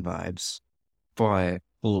Madden vibes. But,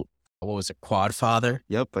 what was it, Quad Father?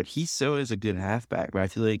 Yep, but he still is a good halfback. But I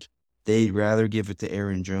feel like they'd rather give it to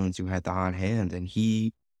Aaron Jones, who had the hot hand. And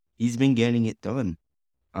he he's been getting it done.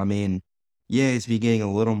 I mean, yeah, he's been getting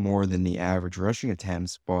a little more than the average rushing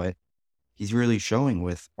attempts, but he's really showing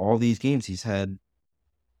with all these games. He's had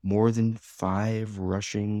more than 5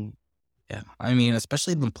 rushing. Yeah, I mean,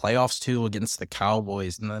 especially in the playoffs too against the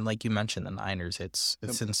Cowboys, and then like you mentioned, the Niners. It's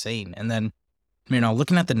insane. And then,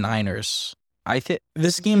 looking at the Niners, I think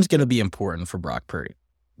this game's gonna be important for Brock Purdy.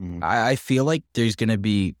 I feel like there's gonna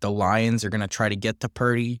be the Lions are gonna try to get to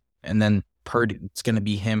Purdy, and then Purdy, it's gonna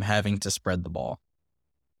be him having to spread the ball.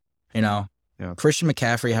 Yeah. Christian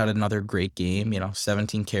McCaffrey had another great game.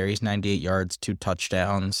 17 carries, 98 yards, 2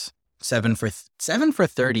 touchdowns, 7 for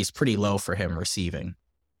 30 is pretty low for him receiving,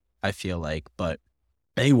 I feel like. But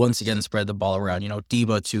he once again spread the ball around.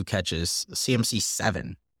 Debo 2 catches, CMC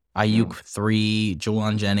 7, Ayuk 3,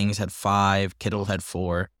 Juwan Jennings had 5, Kittle had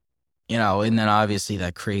 4. And then obviously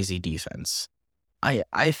that crazy defense.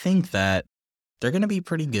 I think that they're going to be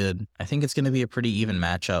pretty good. I think it's going to be a pretty even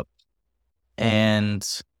matchup. And,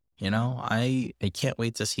 I can't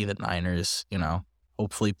wait to see the Niners,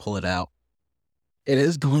 hopefully pull it out. It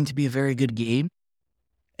is going to be a very good game.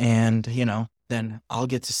 And, then I'll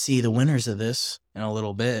get to see the winners of this in a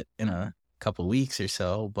little bit, in a couple weeks or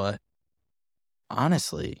so. But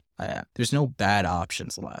honestly, there's no bad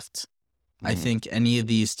options left. I think any of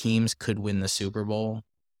these teams could win the Super Bowl.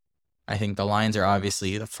 I think the Lions are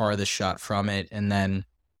obviously the farthest shot from it. And then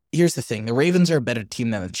here's the thing. The Ravens are a better team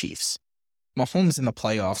than the Chiefs. Mahomes in the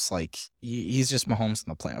playoffs, he's just Mahomes in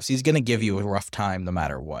the playoffs. He's going to give you a rough time no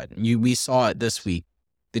matter what. We saw it this week.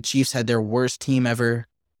 The Chiefs had their worst team ever.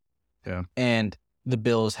 Yeah. And the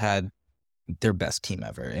Bills had their best team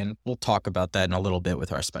ever. And we'll talk about that in a little bit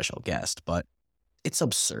with our special guest. But it's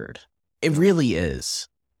absurd. It really is,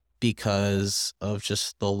 because of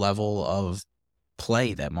just the level of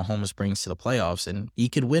play that Mahomes brings to the playoffs. And he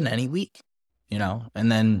could win any week. And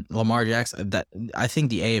then Lamar Jackson, I think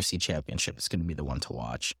the AFC Championship is going to be the one to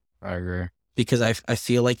watch. I agree. Because I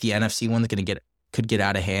feel like the NFC one's could get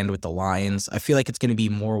out of hand with the Lions. I feel like it's going to be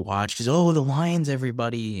more watched because, the Lions,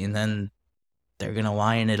 everybody, and then they're going to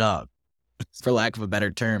lion it up, for lack of a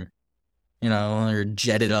better term, or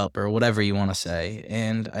jet it up or whatever you want to say.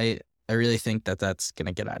 And I really think that that's going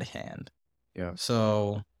to get out of hand. Yeah.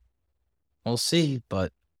 So we'll see,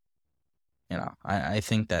 but I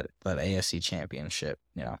think that AFC Championship,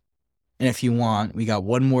 and if you want, we got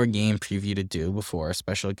one more game preview to do before our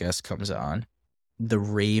special guest comes on. The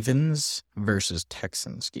Ravens versus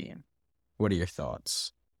Texans game. What are your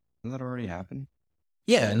thoughts? Didn't that already happen?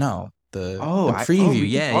 Yeah, no. The preview.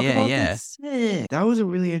 Yeah. That was a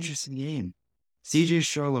really interesting game. CJ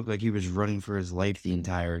Stroud looked like he was running for his life the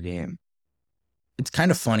entire game. It's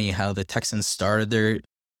kind of funny how the Texans started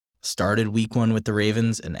week 1 with the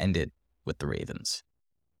Ravens and ended with the Ravens.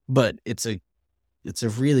 But it's a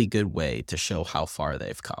really good way to show how far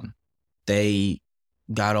they've come. They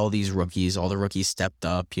got all these rookies, all the rookies stepped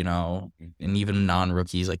up, and even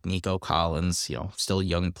non-rookies like Nico Collins, still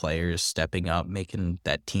young players stepping up, making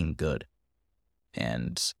that team good.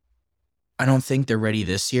 And I don't think they're ready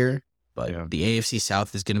this year, but the AFC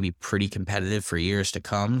South is going to be pretty competitive for years to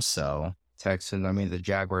come, so... Texans, the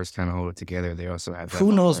Jaguars kind of hold it together. They also have...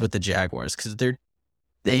 Who knows with the Jaguars, because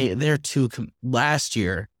they're too... Last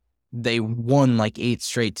year, they won 8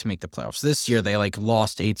 straight to make the playoffs. This year, they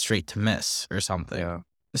lost 8 straight to miss or something. Yeah.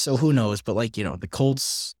 So who knows? But the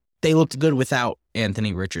Colts, they looked good without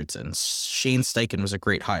Anthony Richardson. Shane Steichen was a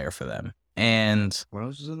great hire for them. And what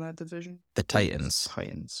else was in that division? The Titans.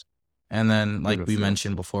 Titans. And then, we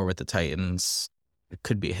mentioned before with the Titans, it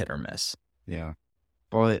could be a hit or miss. Yeah.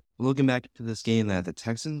 But looking back to this game, that the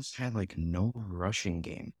Texans had no rushing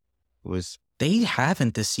game. They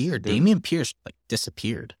haven't this year. Dameon Pierce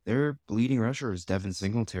disappeared. Their leading rusher is Devin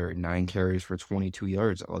Singletary, 9 carries for 22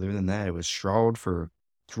 yards. Other than that, it was Stroud for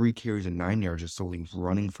 3 carries and 9 yards, just solely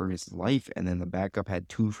running for his life. And then the backup had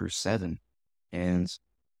 2 for 7. And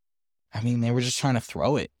they were just trying to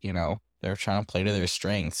throw it, They were trying to play to their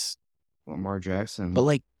strengths. Lamar Jackson,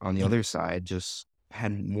 but on the other side, just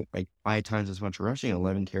had 5 times as much rushing,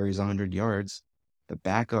 11 carries, 100 yards. The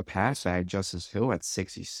backup halfback, Justice Hill, had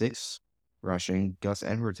 66 rushing. Gus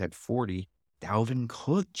Edwards had 40. Dalvin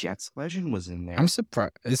Cook, Jets legend, was in there. I'm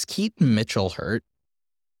surprised. Is Keaton Mitchell hurt?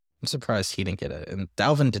 I'm surprised he didn't get it. And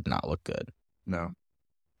Dalvin did not look good. No.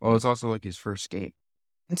 Well, it's also his first game.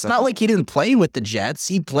 It's not like he didn't play with the Jets.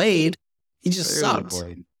 He played. He just sucked.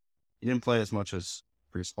 He didn't play as much as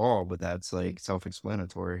Chris Paul, but that's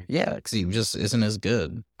self-explanatory. Yeah, because he just isn't as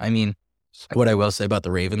good. What I will say about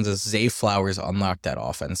the Ravens is Zay Flowers unlocked that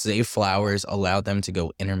offense. Zay Flowers allowed them to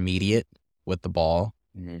go intermediate with the ball,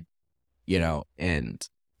 and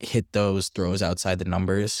hit those throws outside the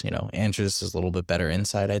numbers. Andrews is a little bit better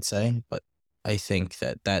inside, I'd say, but I think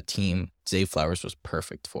that team Zay Flowers was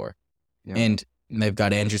perfect for. Yeah. And they've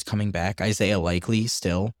got Andrews coming back. Isaiah Likely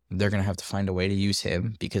still. They're going to have to find a way to use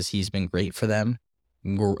him because he's been great for them.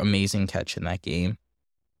 Amazing catch in that game.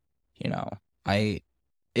 It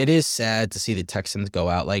is sad to see the Texans go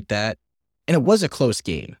out like that. And it was a close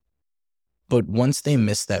game. But once they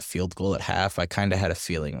missed that field goal at half, I kind of had a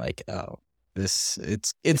feeling like, oh,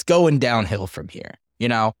 it's going downhill from here.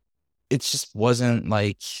 It just wasn't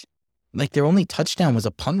like their only touchdown was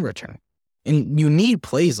a punt return. And you need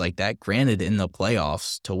plays like that, granted, in the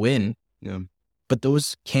playoffs to win. Yeah. But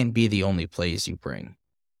those can't be the only plays you bring.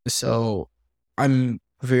 So I'm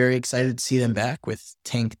very excited to see them back with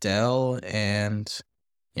Tank Dell and,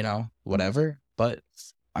 whatever. But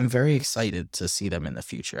I'm very excited to see them in the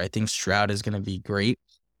future. I think Stroud is going to be great.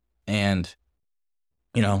 And,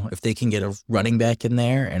 if they can get a running back in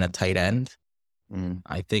there and a tight end,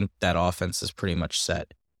 I think that offense is pretty much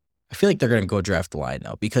set. I feel like they're going to go draft the line,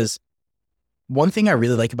 though, because one thing I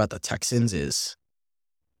really like about the Texans is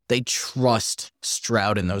they trust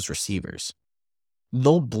Stroud and those receivers.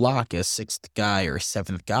 They'll block a sixth guy or a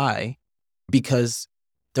seventh guy because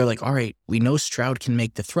they're like, all right, we know Stroud can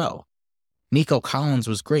make the throw. Nico Collins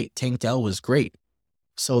was great. Tank Dell was great.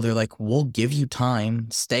 So they're like, we'll give you time,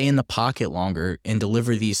 stay in the pocket longer, and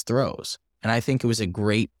deliver these throws. And I think it was a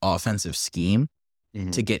great offensive scheme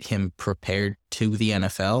to get him prepared to the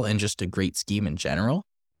NFL and just a great scheme in general.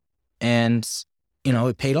 And,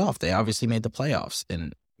 it paid off. They obviously made the playoffs.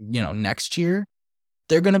 And, next year,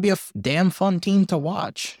 they're going to be a damn fun team to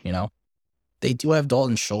watch. They do have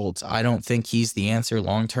Dalton Schultz. I don't think he's the answer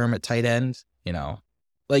long-term at tight end.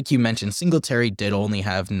 Like you mentioned, Singletary did only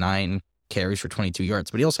have 9 carries for 22 yards,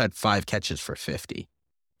 but he also had 5 catches for 50.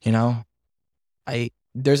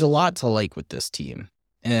 There's a lot to like with this team,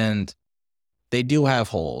 and they do have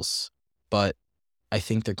holes, but I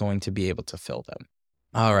think they're going to be able to fill them.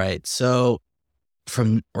 All right, so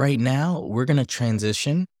from right now, we're going to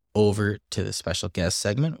transition over to the special guest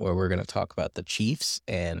segment where we're going to talk about the Chiefs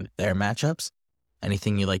and their matchups.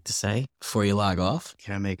 Anything you'd like to say before you log off?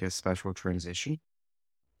 Can I make a special transition?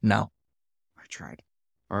 No. I tried.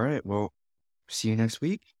 All right, well, see you next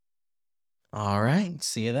week. All right,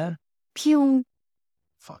 see you then. Pew.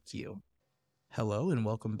 Fuck you. Hello and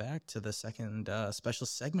welcome back to the second special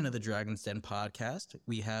segment of the Dragon's Den podcast.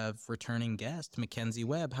 We have returning guest, Mackenzie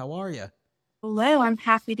Webb. How are you? Hello, I'm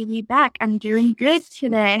happy to be back. I'm doing good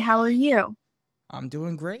today. How are you? I'm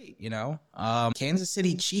doing great, Kansas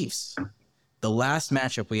City Chiefs, the last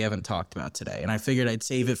matchup we haven't talked about today. And I figured I'd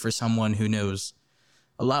save it for someone who knows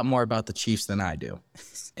a lot more about the Chiefs than I do.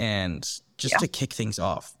 And just to kick things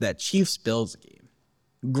off, that Chiefs-Bills game,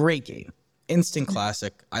 great game. Instant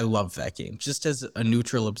classic. I love that game. Just as a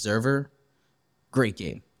neutral observer, great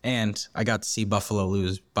game. And I got to see Buffalo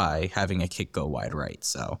lose by having a kick go wide right.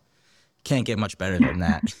 So can't get much better than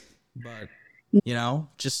that. But,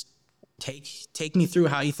 just take me through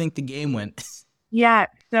how you think the game went. Yeah,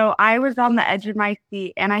 so I was on the edge of my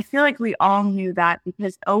seat, and I feel like we all knew that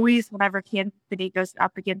because always whenever Kansas City goes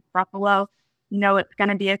up against Buffalo, it's going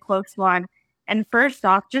to be a close one. And first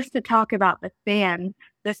off, just to talk about the fans,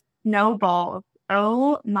 the snowballs,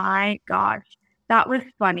 oh my gosh, that was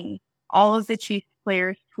funny. All of the Chiefs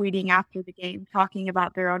players tweeting after the game, talking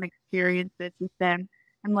about their own experiences with them.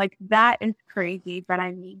 I'm like, that is crazy, but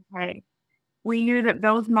I mean, hey, we knew that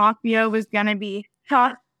Bills Mafia was going to be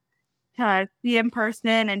tough to see in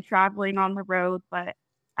person and traveling on the road, but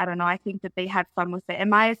I don't know. I think that they had fun with it. In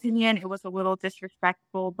my opinion, it was a little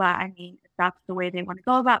disrespectful, but I mean, if that's the way they want to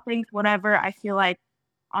go about things, whatever. I feel like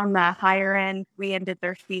on the higher end, we ended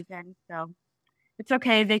their season, so it's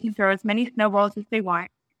okay. They can throw as many snowballs as they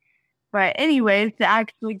want. But anyways, to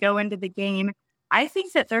actually go into the game, I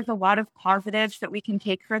think that there's a lot of positives that we can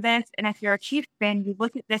take for this. And if you're a Chiefs fan, you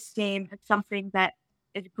look at this game as something that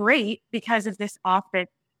is great because of this offense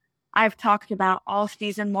I've talked about all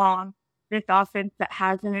season long. This offense that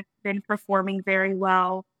hasn't been performing very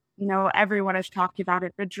well. Everyone has talked about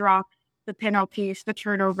it, the drops, the penalties, the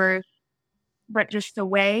turnovers, but just the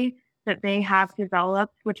way that they have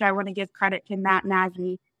developed, which I want to give credit to Matt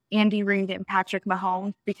Nagy, Andy Reid, and Patrick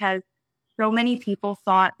Mahomes, because so many people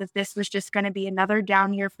thought that this was just going to be another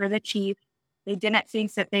down year for the Chiefs. They didn't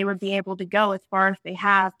think that they would be able to go as far as they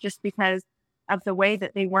have just because of the way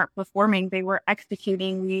that they weren't performing. They were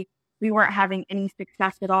executing. We weren't having any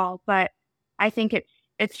success at all. But I think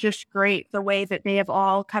it's just great the way that they have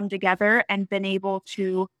all come together and been able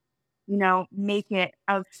to, make it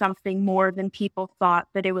of something more than people thought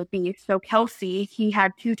that it would be. So Kelsey, he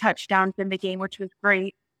had 2 touchdowns in the game, which was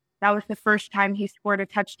great. That was the first time he scored a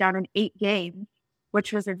touchdown in 8 games,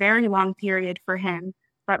 which was a very long period for him.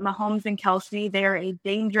 But Mahomes and Kelsey, they're a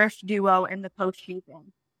dangerous duo in the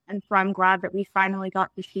postseason. And so I'm glad that we finally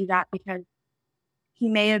got to see that, because he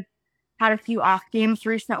may have had a few off games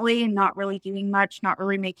recently and not really doing much, not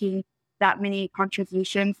really making that many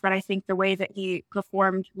contributions. But I think the way that he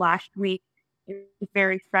performed last week is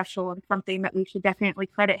very special and something that we should definitely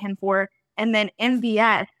credit him for. And then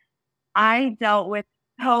MVS, I dealt with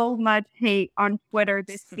so much hate on Twitter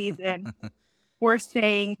this season for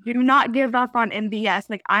saying, do not give up on MVS.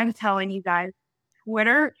 Like, I'm telling you guys,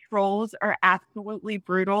 Twitter trolls are absolutely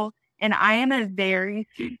brutal. And I am a very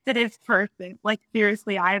sensitive person. Like,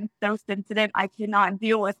 seriously, I am so sensitive. I cannot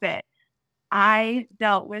deal with it. I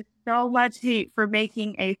dealt with so much hate for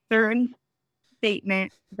making a certain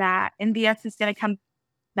statement that MVS is going to come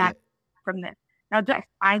back from this. Now, just,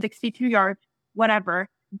 I'm 62 yards, whatever.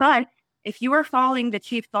 But if you are following the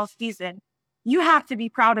Chiefs all season, you have to be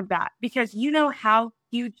proud of that, because you know how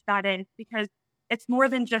huge that is, because it's more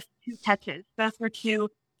than just 2 catches. Those were 2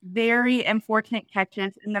 very important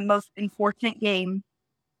catches in the most important game.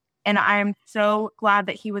 And I'm so glad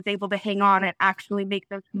that he was able to hang on and actually make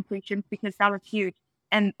those completions, because that was huge.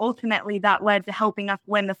 And ultimately that led to helping us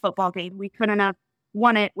win the football game. We couldn't have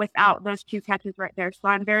won it without those 2 catches right there. So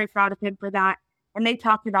I'm very proud of him for that. And they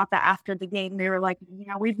talked about that after the game. They were like,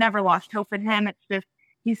 we've never lost hope in him. It's just,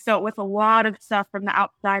 he's dealt with a lot of stuff from the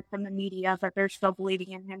outside, from the media, but they're still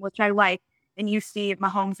believing in him, which I like. And you see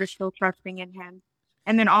Mahomes are still trusting in him.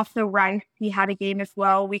 And then also Rice, he had a game as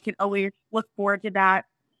well. We can always look forward to that.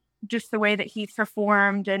 Just the way that he's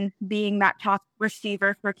performed and being that top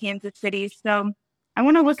receiver for Kansas City. So I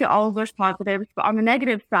want to look at all of those positives. But on the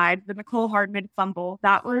negative side, the Mecole Hardman fumble,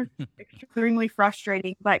 that was extremely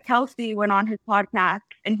frustrating. But Kelsey went on his podcast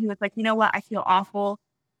and he was like, you know what? I feel awful.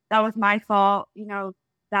 That was my fault.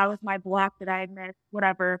 That was my block that I had missed,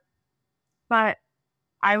 whatever. But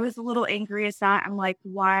I was a little angry at that. I'm like,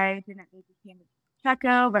 why didn't they just hand it to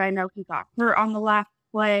Pacheco? But I know he got hurt on the last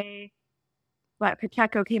play. But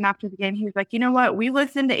Pacheco came after the game. He was like, you know what? We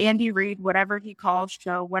listened to Andy Reid, whatever he calls,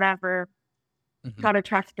 so whatever. Got to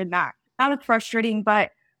trust in that. That was frustrating, but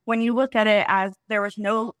when you look at it as there was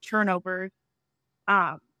no turnovers,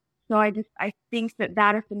 so I think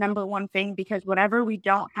that is the number one thing, because whenever we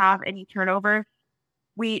don't have any turnovers,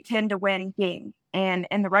 we tend to win games. And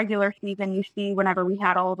in the regular season, you see whenever we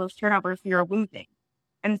had all those turnovers, you're losing.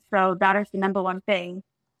 And so that is the number one thing.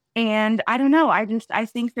 And I don't know. I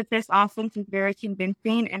think that this offense is very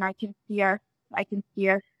convincing, and I can see us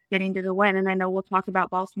getting to the win. And I know we'll talk about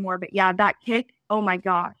Baltimore, but yeah, that kick, oh my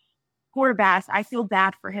gosh. Poor Bass. I feel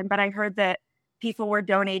bad for him, but I heard that people were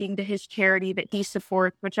donating to his charity that he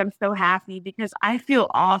supports, which I'm so happy, because I feel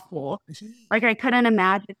awful. Like, I couldn't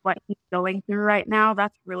imagine what he's going through right now.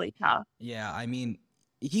 That's really tough. Yeah, I mean,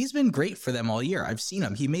 he's been great for them all year. I've seen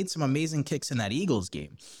him. He made some amazing kicks in that Eagles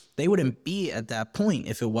game. They wouldn't be at that point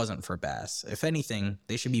if it wasn't for Bass. If anything,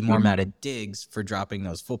 they should be more mad at Diggs for dropping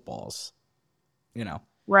those footballs.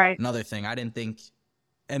 Right. Another thing, I didn't think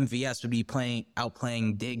MVS would be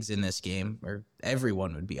outplaying Diggs in this game, or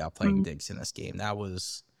everyone would be outplaying Diggs in this game. That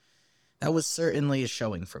was certainly a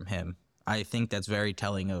showing from him. I think that's very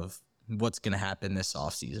telling of what's going to happen this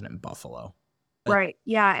offseason in Buffalo. Right.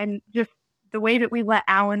 Yeah, and just the way that we let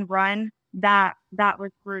Allen run, that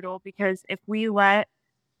was brutal, because if we let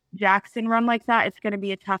Jackson run like that, it's going to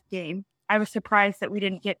be a tough game. I was surprised that we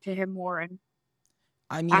didn't get to him more and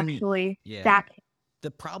stack him. The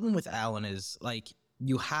problem with Allen is, like,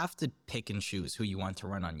 you have to pick and choose who you want to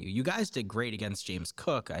run on you. You guys did great against James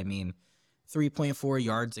Cook. I mean, 3.4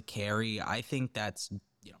 yards a carry. I think that's,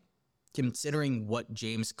 considering what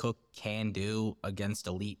James Cook can do against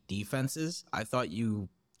elite defenses, I thought you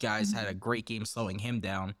guys had a great game slowing him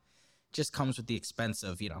down. Just comes with the expense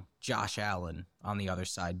of, Josh Allen on the other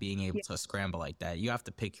side being able to scramble like that. You have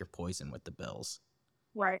to pick your poison with the Bills.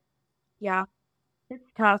 Right. Yeah. It's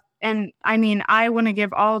tough. And I mean, I want to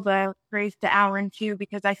give all the praise to Allen too,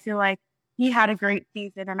 because I feel like he had a great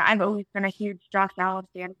season, and I've always been a huge Josh Allen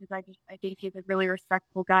fan, because I think he's a really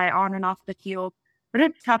respectful guy on and off the field. But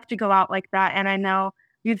it's tough to go out like that. And I know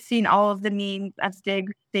you've seen all of the memes of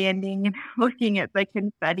Diggs standing and looking at the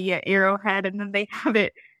confetti at Arrowhead, and then they have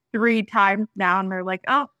it 3 times now, and they're like,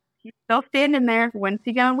 "Oh, he's still standing there. When's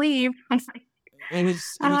he gonna leave?" It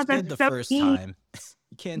was good the first time.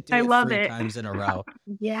 You can't do it 3 times in a row.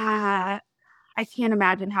 Yeah. I can't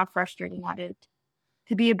imagine how frustrating that is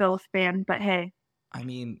to be a Bills fan, but hey. I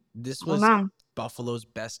mean, this was Buffalo's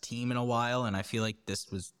best team in a while, and I feel like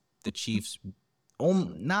this was the Chiefs'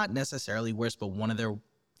 not necessarily worst, but one of their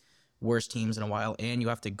worst teams in a while, and you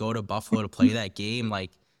have to go to Buffalo to play that game.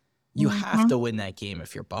 Like, You have to win that game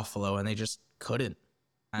if you're Buffalo, and they just couldn't.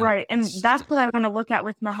 Right. And that's what I'm going to look at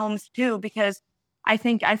with Mahomes too, because I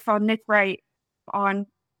think I saw Nick Wright on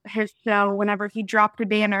his show whenever he dropped a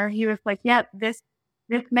banner. He was like, yeah, this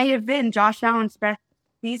may have been Josh Allen's best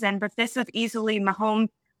season, but this is easily Mahomes,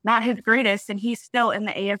 not his greatest, and he's still in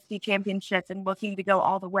the AFC Championships and looking to go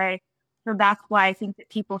all the way. So that's why I think that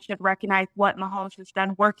people should recognize what Mahomes has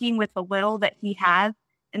done, working with the little that he has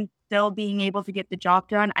and still being able to get the job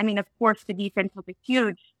done. I mean, of course, the defense was a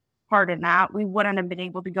huge part in that. We wouldn't have been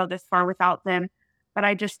able to go this far without them. But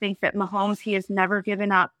I just think that Mahomes, he has never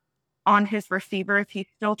given up on his receivers. He's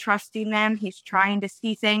still trusting them. He's trying to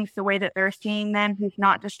see things the way that they're seeing them. He's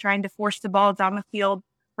not just trying to force the ball down the field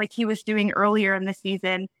like he was doing earlier in the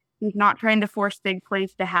season. He's not trying to force big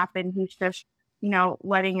plays to happen. He's just,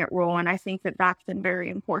 letting it roll. And I think that that's been very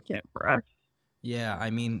important for us. Yeah, I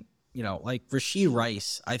mean, like Rashee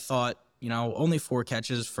Rice, I thought, only 4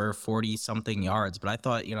 catches for 40-something yards, but I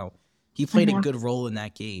thought, he played a good role in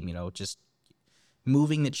that game, just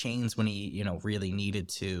moving the chains when he, really needed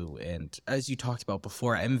to. And as you talked about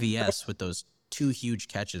before, MVS with those 2 huge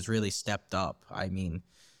catches really stepped up. I mean,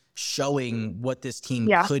 showing what this team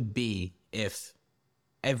could be if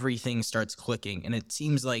everything starts clicking. And it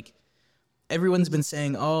seems like everyone's been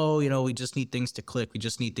saying, oh, we just need things to click. We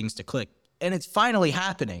just need things to click. And it's finally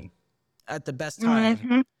happening at the best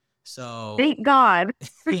time. So thank God.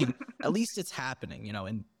 I mean, at least it's happening,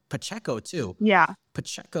 and Pacheco too. Yeah.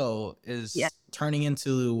 Pacheco is turning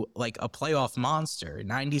into like a playoff monster.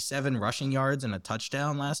 97 rushing yards and a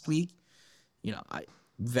touchdown last week.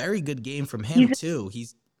 Very good game from him too.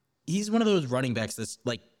 He's one of those running backs that's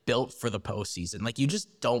like built for the postseason. Like you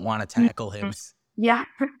just don't want to tackle him. Yeah.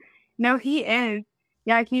 No, he is.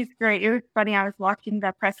 Yeah, he's great. It was funny. I was watching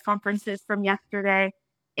the press conferences from yesterday,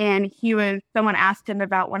 and someone asked him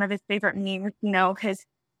about one of his favorite memes, because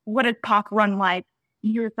what did Pac run like?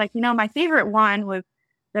 He was like, my favorite one was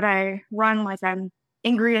that I run like I'm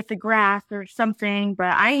angry at the grass or something, but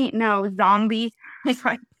I ain't no zombie. It's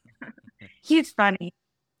like, he's funny.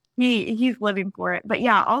 He's living for it. But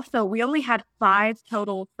yeah, also, we only had 5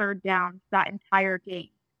 total third downs that entire game.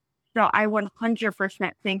 So I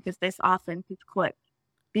 100% think that this offense is clicked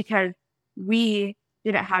because we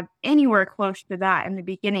didn't have anywhere close to that in the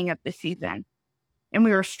beginning of the season. And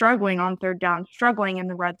we were struggling on third down, struggling in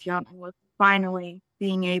the red zone, and was finally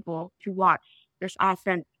being able to watch this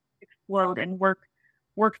offense explode and work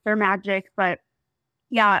their magic. But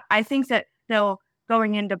yeah, I think that still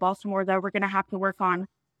going into Baltimore, though, we're going to have to work on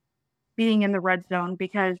being in the red zone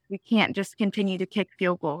because we can't just continue to kick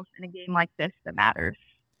field goals in a game like this that matters.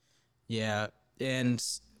 Yeah, and,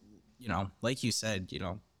 like you said,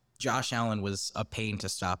 Josh Allen was a pain to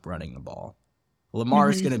stop running the ball.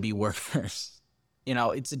 Lamar's going to be worse.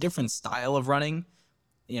 It's a different style of running.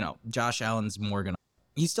 Josh Allen's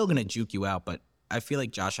he's still going to juke you out, but I feel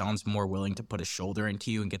like Josh Allen's more willing to put a shoulder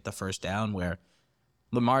into you and get the first down, where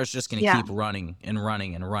Lamar's just going to keep running and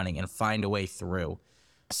running and running and find a way through.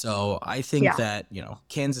 So I think that,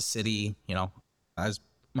 Kansas City, as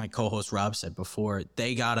my co-host Rob said before,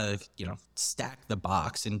 they got to, stack the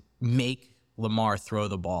box and make Lamar throw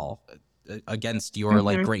the ball against your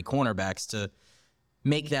like great cornerbacks to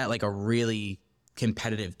make that like a really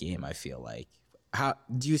competitive game, I feel like. How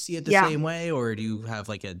do you see it the same way, or do you have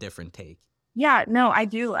like a different take? Yeah, no, I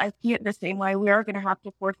do. I see it the same way. We are going to have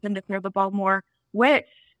to force them to throw the ball more, which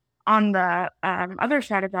on the other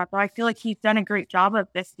side of that, though, I feel like he's done a great job of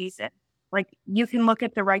this season. Like, you can look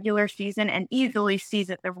at the regular season and easily see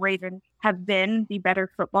that the Ravens have been the better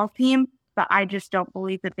football team, but I just don't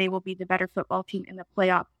believe that they will be the better football team in the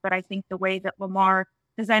playoffs. But I think the way that Lamar,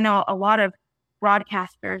 because I know a lot of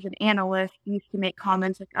broadcasters and analysts used to make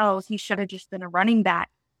comments like, oh, he should have just been a running back.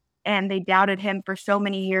 And they doubted him for so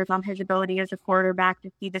many years on his ability as a quarterback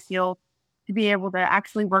to see the field, to be able to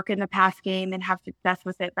actually work in the pass game and have success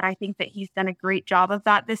with it. But I think that he's done a great job of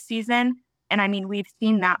that this season. And I mean, we've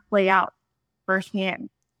seen that play out firsthand.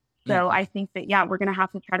 So I think that, we're going to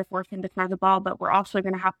have to try to force him to throw the ball, but we're also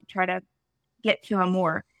going to have to try to get to him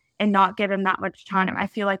more and not give him that much time. I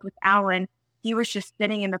feel like with Allen, he was just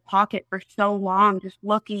sitting in the pocket for so long, just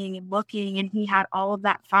looking, and he had all of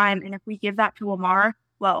that time. And if we give that to Lamar,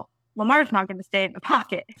 well, Lamar's not going to stay in the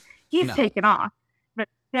pocket. He's taken off. But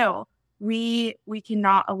still, we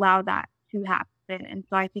cannot allow that to happen. And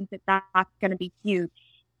so I think that that's going to be huge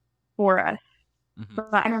for us. But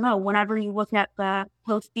I don't know, whenever you look at the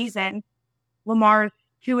postseason, Lamar's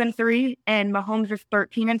 2-3 and Mahomes is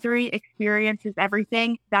 13-3. Experience is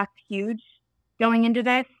everything. That's huge going into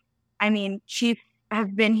this. I mean, Chiefs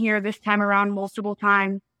have been here this time around multiple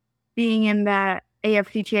times, being in the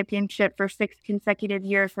AFC championship for 6 consecutive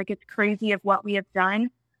years. Like, it's crazy of what we have done.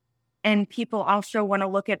 And people also want to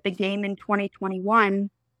look at the game in 2021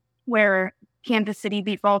 where Kansas City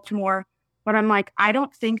beat Baltimore. But I'm like, I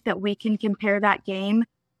don't think that we can compare that game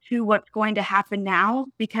to what's going to happen now,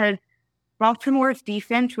 because Baltimore's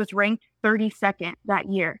defense was ranked 32nd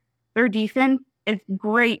that year. Their defense is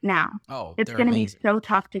great now. Oh, It's they're going to be amazing. so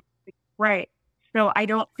tough to right. So I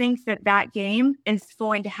don't think that that game is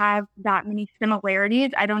going to have that many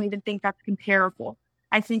similarities. I don't even think that's comparable.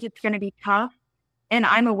 I think it's going to be tough. And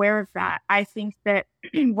I'm aware of that. I think that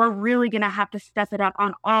we're really going to have to step it up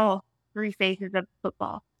on all 3 phases of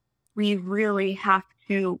football. We really have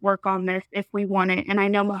to work on this if we want it. And I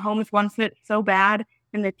know Mahomes wants it so bad,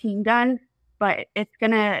 and the team does, but it's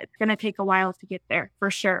gonna take a while to get there for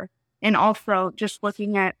sure. And also, just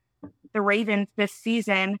looking at the Ravens this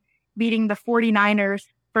season, beating the 49ers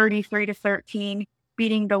 33-13,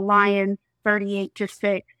 beating the Lions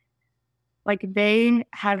 38-6. Like, they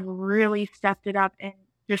have really stepped it up in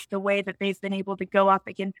just the way that they've been able to go up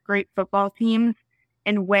against great football teams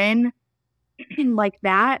and win like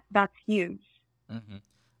that. That's huge. Mm-hmm.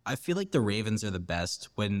 I feel like the Ravens are the best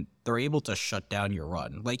when they're able to shut down your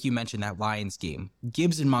run. Like you mentioned, that Lions game,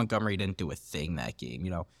 Gibbs and Montgomery didn't do a thing that game.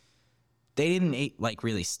 They didn't like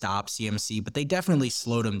really stop CMC, but they definitely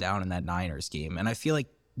slowed him down in that Niners game. And I feel like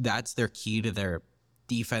that's their key to their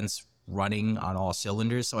defense running on all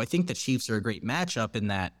cylinders. So I think the Chiefs are a great matchup in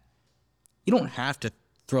that you don't have to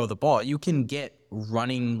throw the ball. You can get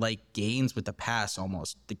running like gains with the pass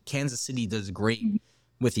almost. The Kansas City does great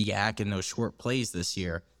with the yak and those short plays this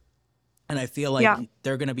year. And I feel like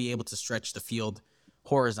they're going to be able to stretch the field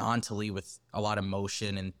horizontally with a lot of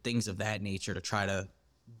motion and things of that nature to try to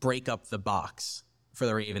break up the box for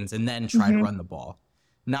the Ravens and then try to run the ball.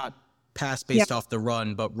 Not pass based off the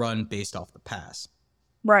run, but run based off the pass.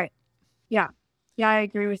 Right. Yeah. Yeah, I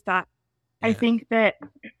agree with that. Yeah. I think that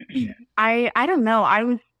I don't know. I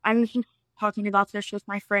was just talking about this with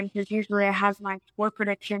my friend, because usually I have my score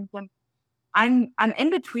predictions, and I'm in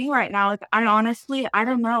between right now. Like, I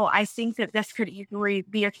don't know. I think that this could easily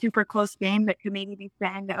be a super close game that could maybe be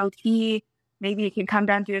sent to OT. Maybe it can come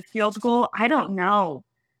down to a field goal. I don't know.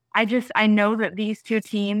 I know that these 2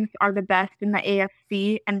 teams are the best in the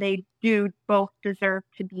AFC, and they do both deserve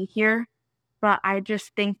to be here. But I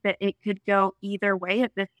just think that it could go either way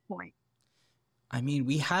at this point. I mean,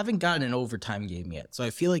 we haven't gotten an overtime game yet, so I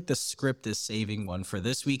feel like the script is saving one for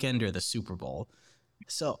this weekend or the Super Bowl.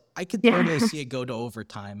 So I could totally see it go to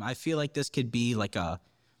overtime. I feel like this could be like a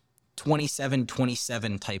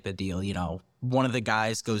 27-27 type of deal. One of the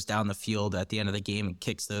guys goes down the field at the end of the game and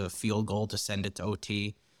kicks the field goal to send it to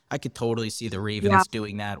OT. I could totally see the Ravens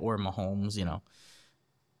doing that, or Mahomes.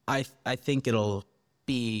 I think it'll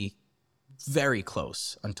be very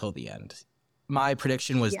close until the end. My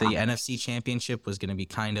prediction was the NFC Championship was going to be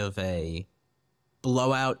kind of a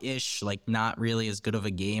blowout-ish, like not really as good of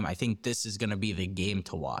a game. I think this is going to be the game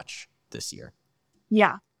to watch this year.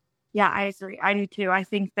 Yeah. Yeah, I agree. I do too. I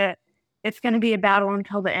think that it's going to be a battle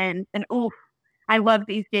until the end. And I love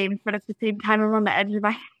these games, but at the same time, I'm on the edge of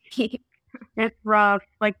my seat. It's rough.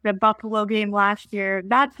 Like the Buffalo game last year,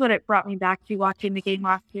 that's what it brought me back to watching the game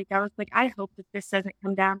last week. I was like, I hope that this doesn't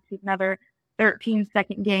come down to another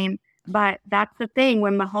 13-second game. But that's the thing.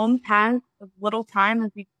 When Mahomes has as little time as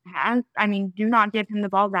he has, I mean, do not give him the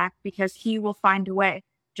ball back, because he will find a way,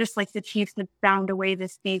 just like the Chiefs have found a way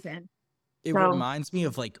this season. It reminds me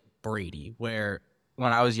of like Brady, where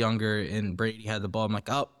when I was younger and Brady had the ball, I'm like,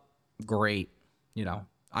 oh, great.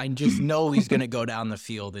 I just know he's going to go down the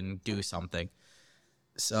field and do something.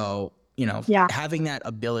 So, having that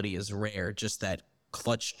ability is rare, just that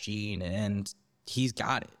clutch gene, and he's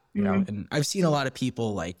got it, And I've seen a lot of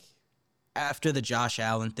people, like, after the Josh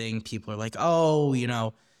Allen thing, people are like,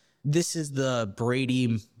 oh, this is the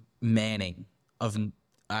Brady Manning of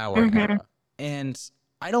our era. And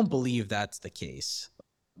I don't believe that's the case.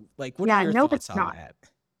 Like, what are your thoughts on that?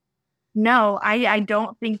 No, I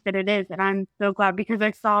don't think that it is. And I'm so glad, because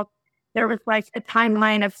I saw there was like a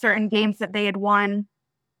timeline of certain games that they had won.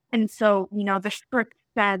 And so, the script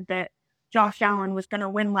said that Josh Allen was going to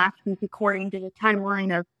win last week according to the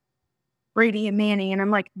timeline of Brady and Manning. And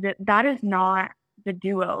I'm like, that is not the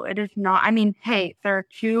duo. It is not. I mean, hey, there are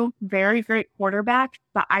 2 very great quarterbacks,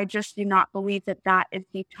 but I just do not believe that that is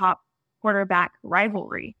the top quarterback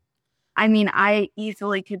rivalry. I mean, I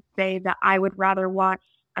easily could say that I would rather watch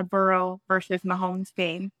a Burrow versus Mahomes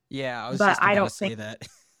game. Yeah, I was just about to say that.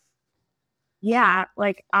 Yeah,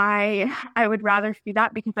 like I would rather see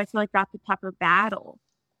that, because I feel like that's a tougher battle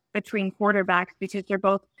between quarterbacks, because they're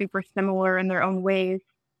both super similar in their own ways.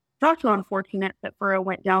 It's also unfortunate that Burrow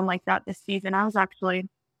went down like that this season. I was actually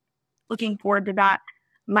looking forward to that.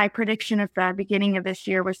 My prediction at the beginning of this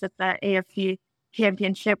year was that the AFC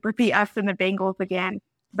Championship would be us and the Bengals again.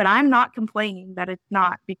 But I'm not complaining that it's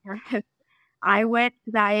not, because I went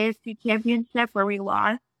to the AFC Championship where we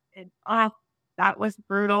lost, and that was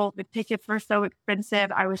brutal. The tickets were so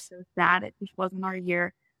expensive. I was so sad. It just wasn't our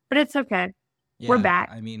year. But it's okay. We're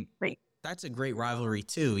back. I mean, Great. That's a great rivalry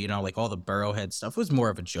too. You know, like all the Burrowhead stuff was more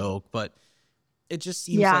of a joke, but it just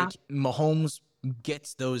seems Yeah. like Mahomes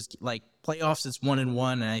gets those like playoffs. It's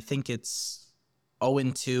 1-1, and I think it's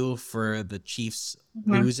 0-2 for the Chiefs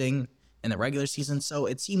losing in the regular season. So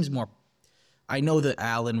it seems more. I know the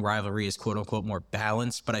Allen rivalry is quote unquote more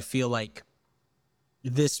balanced, but I feel like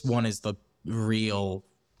this one is the real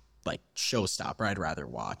like showstopper I'd rather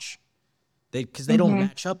watch. Because they don't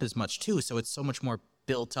match up as much too, so it's so much more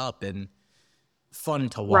built up and fun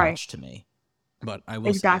to watch to me. But I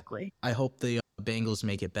will say, I hope the Bengals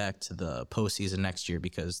make it back to the postseason next year,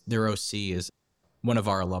 because their OC is one of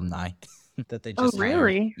our alumni that they just hired.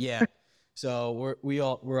 Really? Yeah. So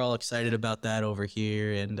we're all excited about that over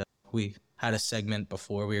here, and we had a segment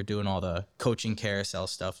before. We were doing all the coaching carousel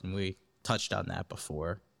stuff, and we touched on that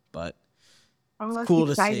before. But it's cool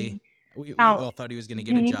exciting. to see. We all thought he was going to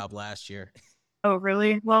get a job last year. Oh,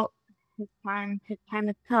 really? Well, his time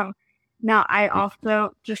has come. Now, I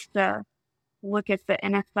also, just to look at the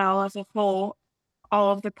NFL as a whole,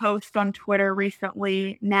 all of the posts on Twitter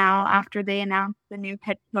recently, now after they announced the new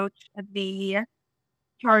head coach of the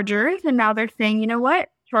Chargers, and now they're saying, you know what?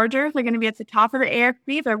 Chargers are going to be at the top of the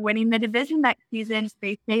AFC. They're winning the division next season.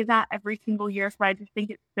 They say that every single year, so I just think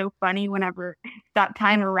it's so funny whenever that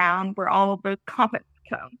time around where all of those comments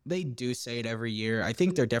come. They do say it every year. I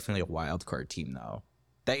think they're definitely a wild card team, though.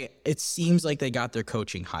 It seems like they got their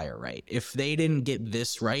coaching hire right. If they didn't get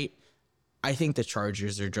this right, I think the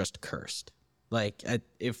Chargers are just cursed. Like,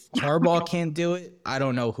 if Harbaugh can't do it, I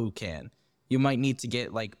don't know who can. You might need to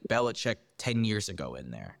get, like, Belichick 10 years ago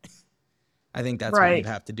in there. I think that's what you'd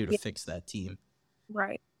have to do to fix that team.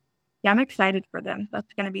 Right. Yeah, I'm excited for them.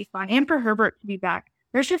 That's going to be fun. And for Herbert to be back.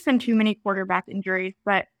 There's just been too many quarterback injuries,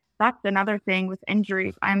 but that's another thing with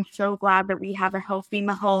injuries. I'm so glad that we have a healthy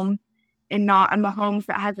Mahomes and not a Mahomes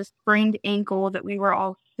that has a sprained ankle that we were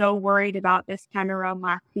all so worried about this time around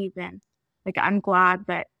last season. Like, I'm glad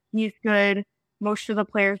that he's good. Most of the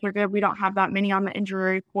players are good. We don't have that many on the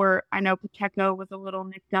injury report. I know Pacheco was a little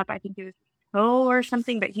nicked up. I think it was toe or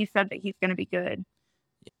something, but he said that he's going to be good.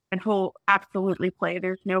 And he'll absolutely play.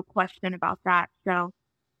 There's no question about that. So,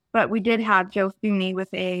 but we did have Joe Thuney with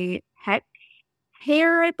a pec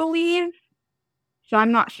tear, I believe. So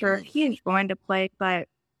I'm not sure if he's going to play, but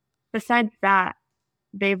besides that,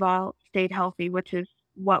 they've all stayed healthy, which is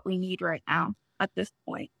what we need right now at this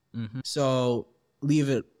point. So leave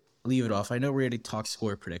it off. I know we already talked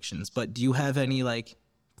score predictions, but do you have any like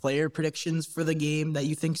player predictions for the game that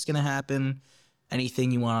you think is going to happen?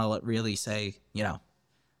 Anything you want to really say,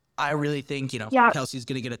 I really think, Kelsey's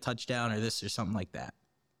going to get a touchdown or this or something like that.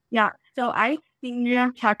 Yeah. So I see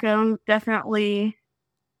Pacheco definitely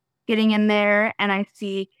getting in there, and I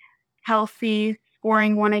see Kelsey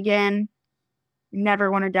scoring one again.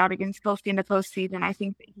 Never want to doubt against Kelsey in the postseason. I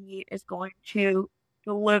think that he is going to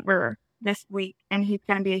deliver this week, and he's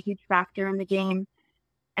going to be a huge factor in the game.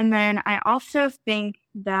 And then I also think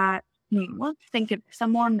that, let's think of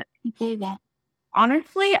someone that people want.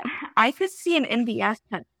 Honestly, I could see an MVS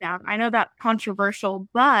touchdown. I know that's controversial,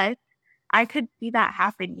 but I could see that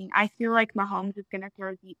happening. I feel like Mahomes is going to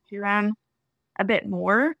throw deep to him a bit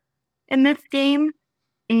more in this game.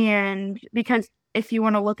 And because if you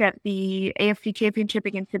want to look at the AFC Championship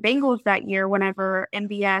against the Bengals that year, whenever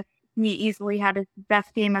MVS, he easily had his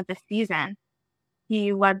best game of the season.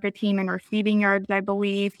 He led the team in receiving yards, I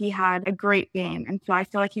believe. He had a great game. And so I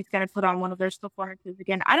feel like he's going to put on one of those performances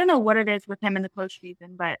again. I don't know what it is with him in the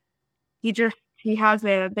postseason, but he has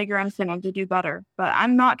a bigger incentive to do better. But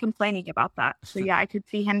I'm not complaining about that. So, yeah, I could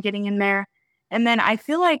see him getting in there. And then I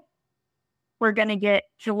feel like we're going to get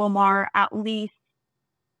to Lamar at least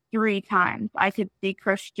 3 times. I could see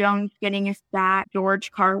Chris Jones getting a sack,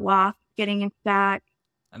 George Karloff getting a sack.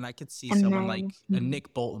 And I could see someone like a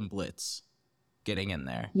Nick Bolton blitz getting in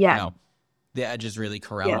there. Yeah. The edges really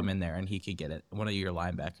corral him in there, and he could get it. One of your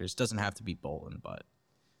linebackers. Doesn't have to be Bolton, but.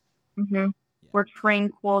 Or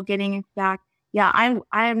Tranquil getting a sack. Yeah,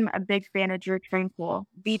 I'm a big fan of Drew Tranquil.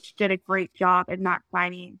 Beach did a great job in not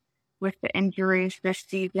fighting with the injuries this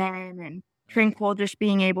season, and Tranquil just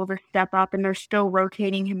being able to step up, and they're still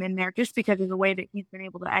rotating him in there just because of the way that he's been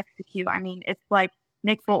able to execute. I mean, it's like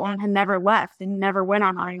Nick Bolton had never left and never went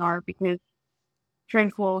on IR because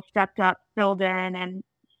Tranquil stepped up, filled in, and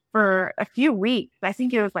for a few weeks. I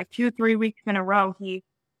think it was like 2-3 weeks in a row. He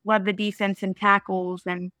led the defense in tackles,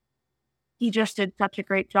 and he just did such a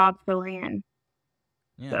great job filling in.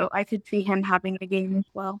 Yeah. So I could see him having a game as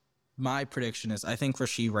well. My prediction is I think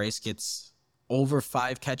Rashee Rice gets over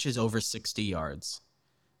 5 catches, over 60 yards.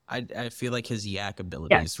 I feel like his yak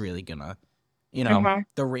ability is really going to,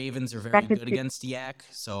 the Ravens are very good against yak.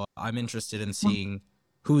 So I'm interested in seeing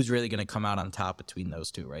who's really going to come out on top between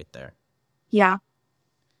those two right there. Yeah.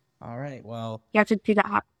 All right. Well, you have to do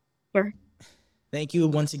that. Sure. Thank you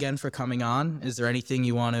once again for coming on. Is there anything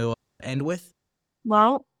you want to end with?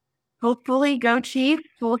 Well, hopefully go Chiefs.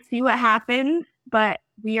 We'll see what happens, but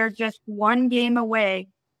we are just one game away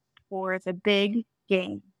for the big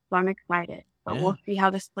game. So I'm excited, but we'll see how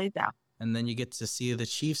this plays out. And then you get to see the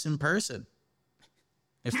Chiefs in person.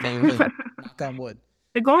 If they win, knock on wood.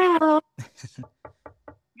 The goal.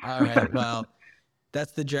 All right. Well,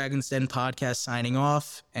 that's the Dragon's Den podcast signing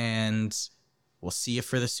off, and we'll see you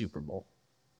for the Super Bowl.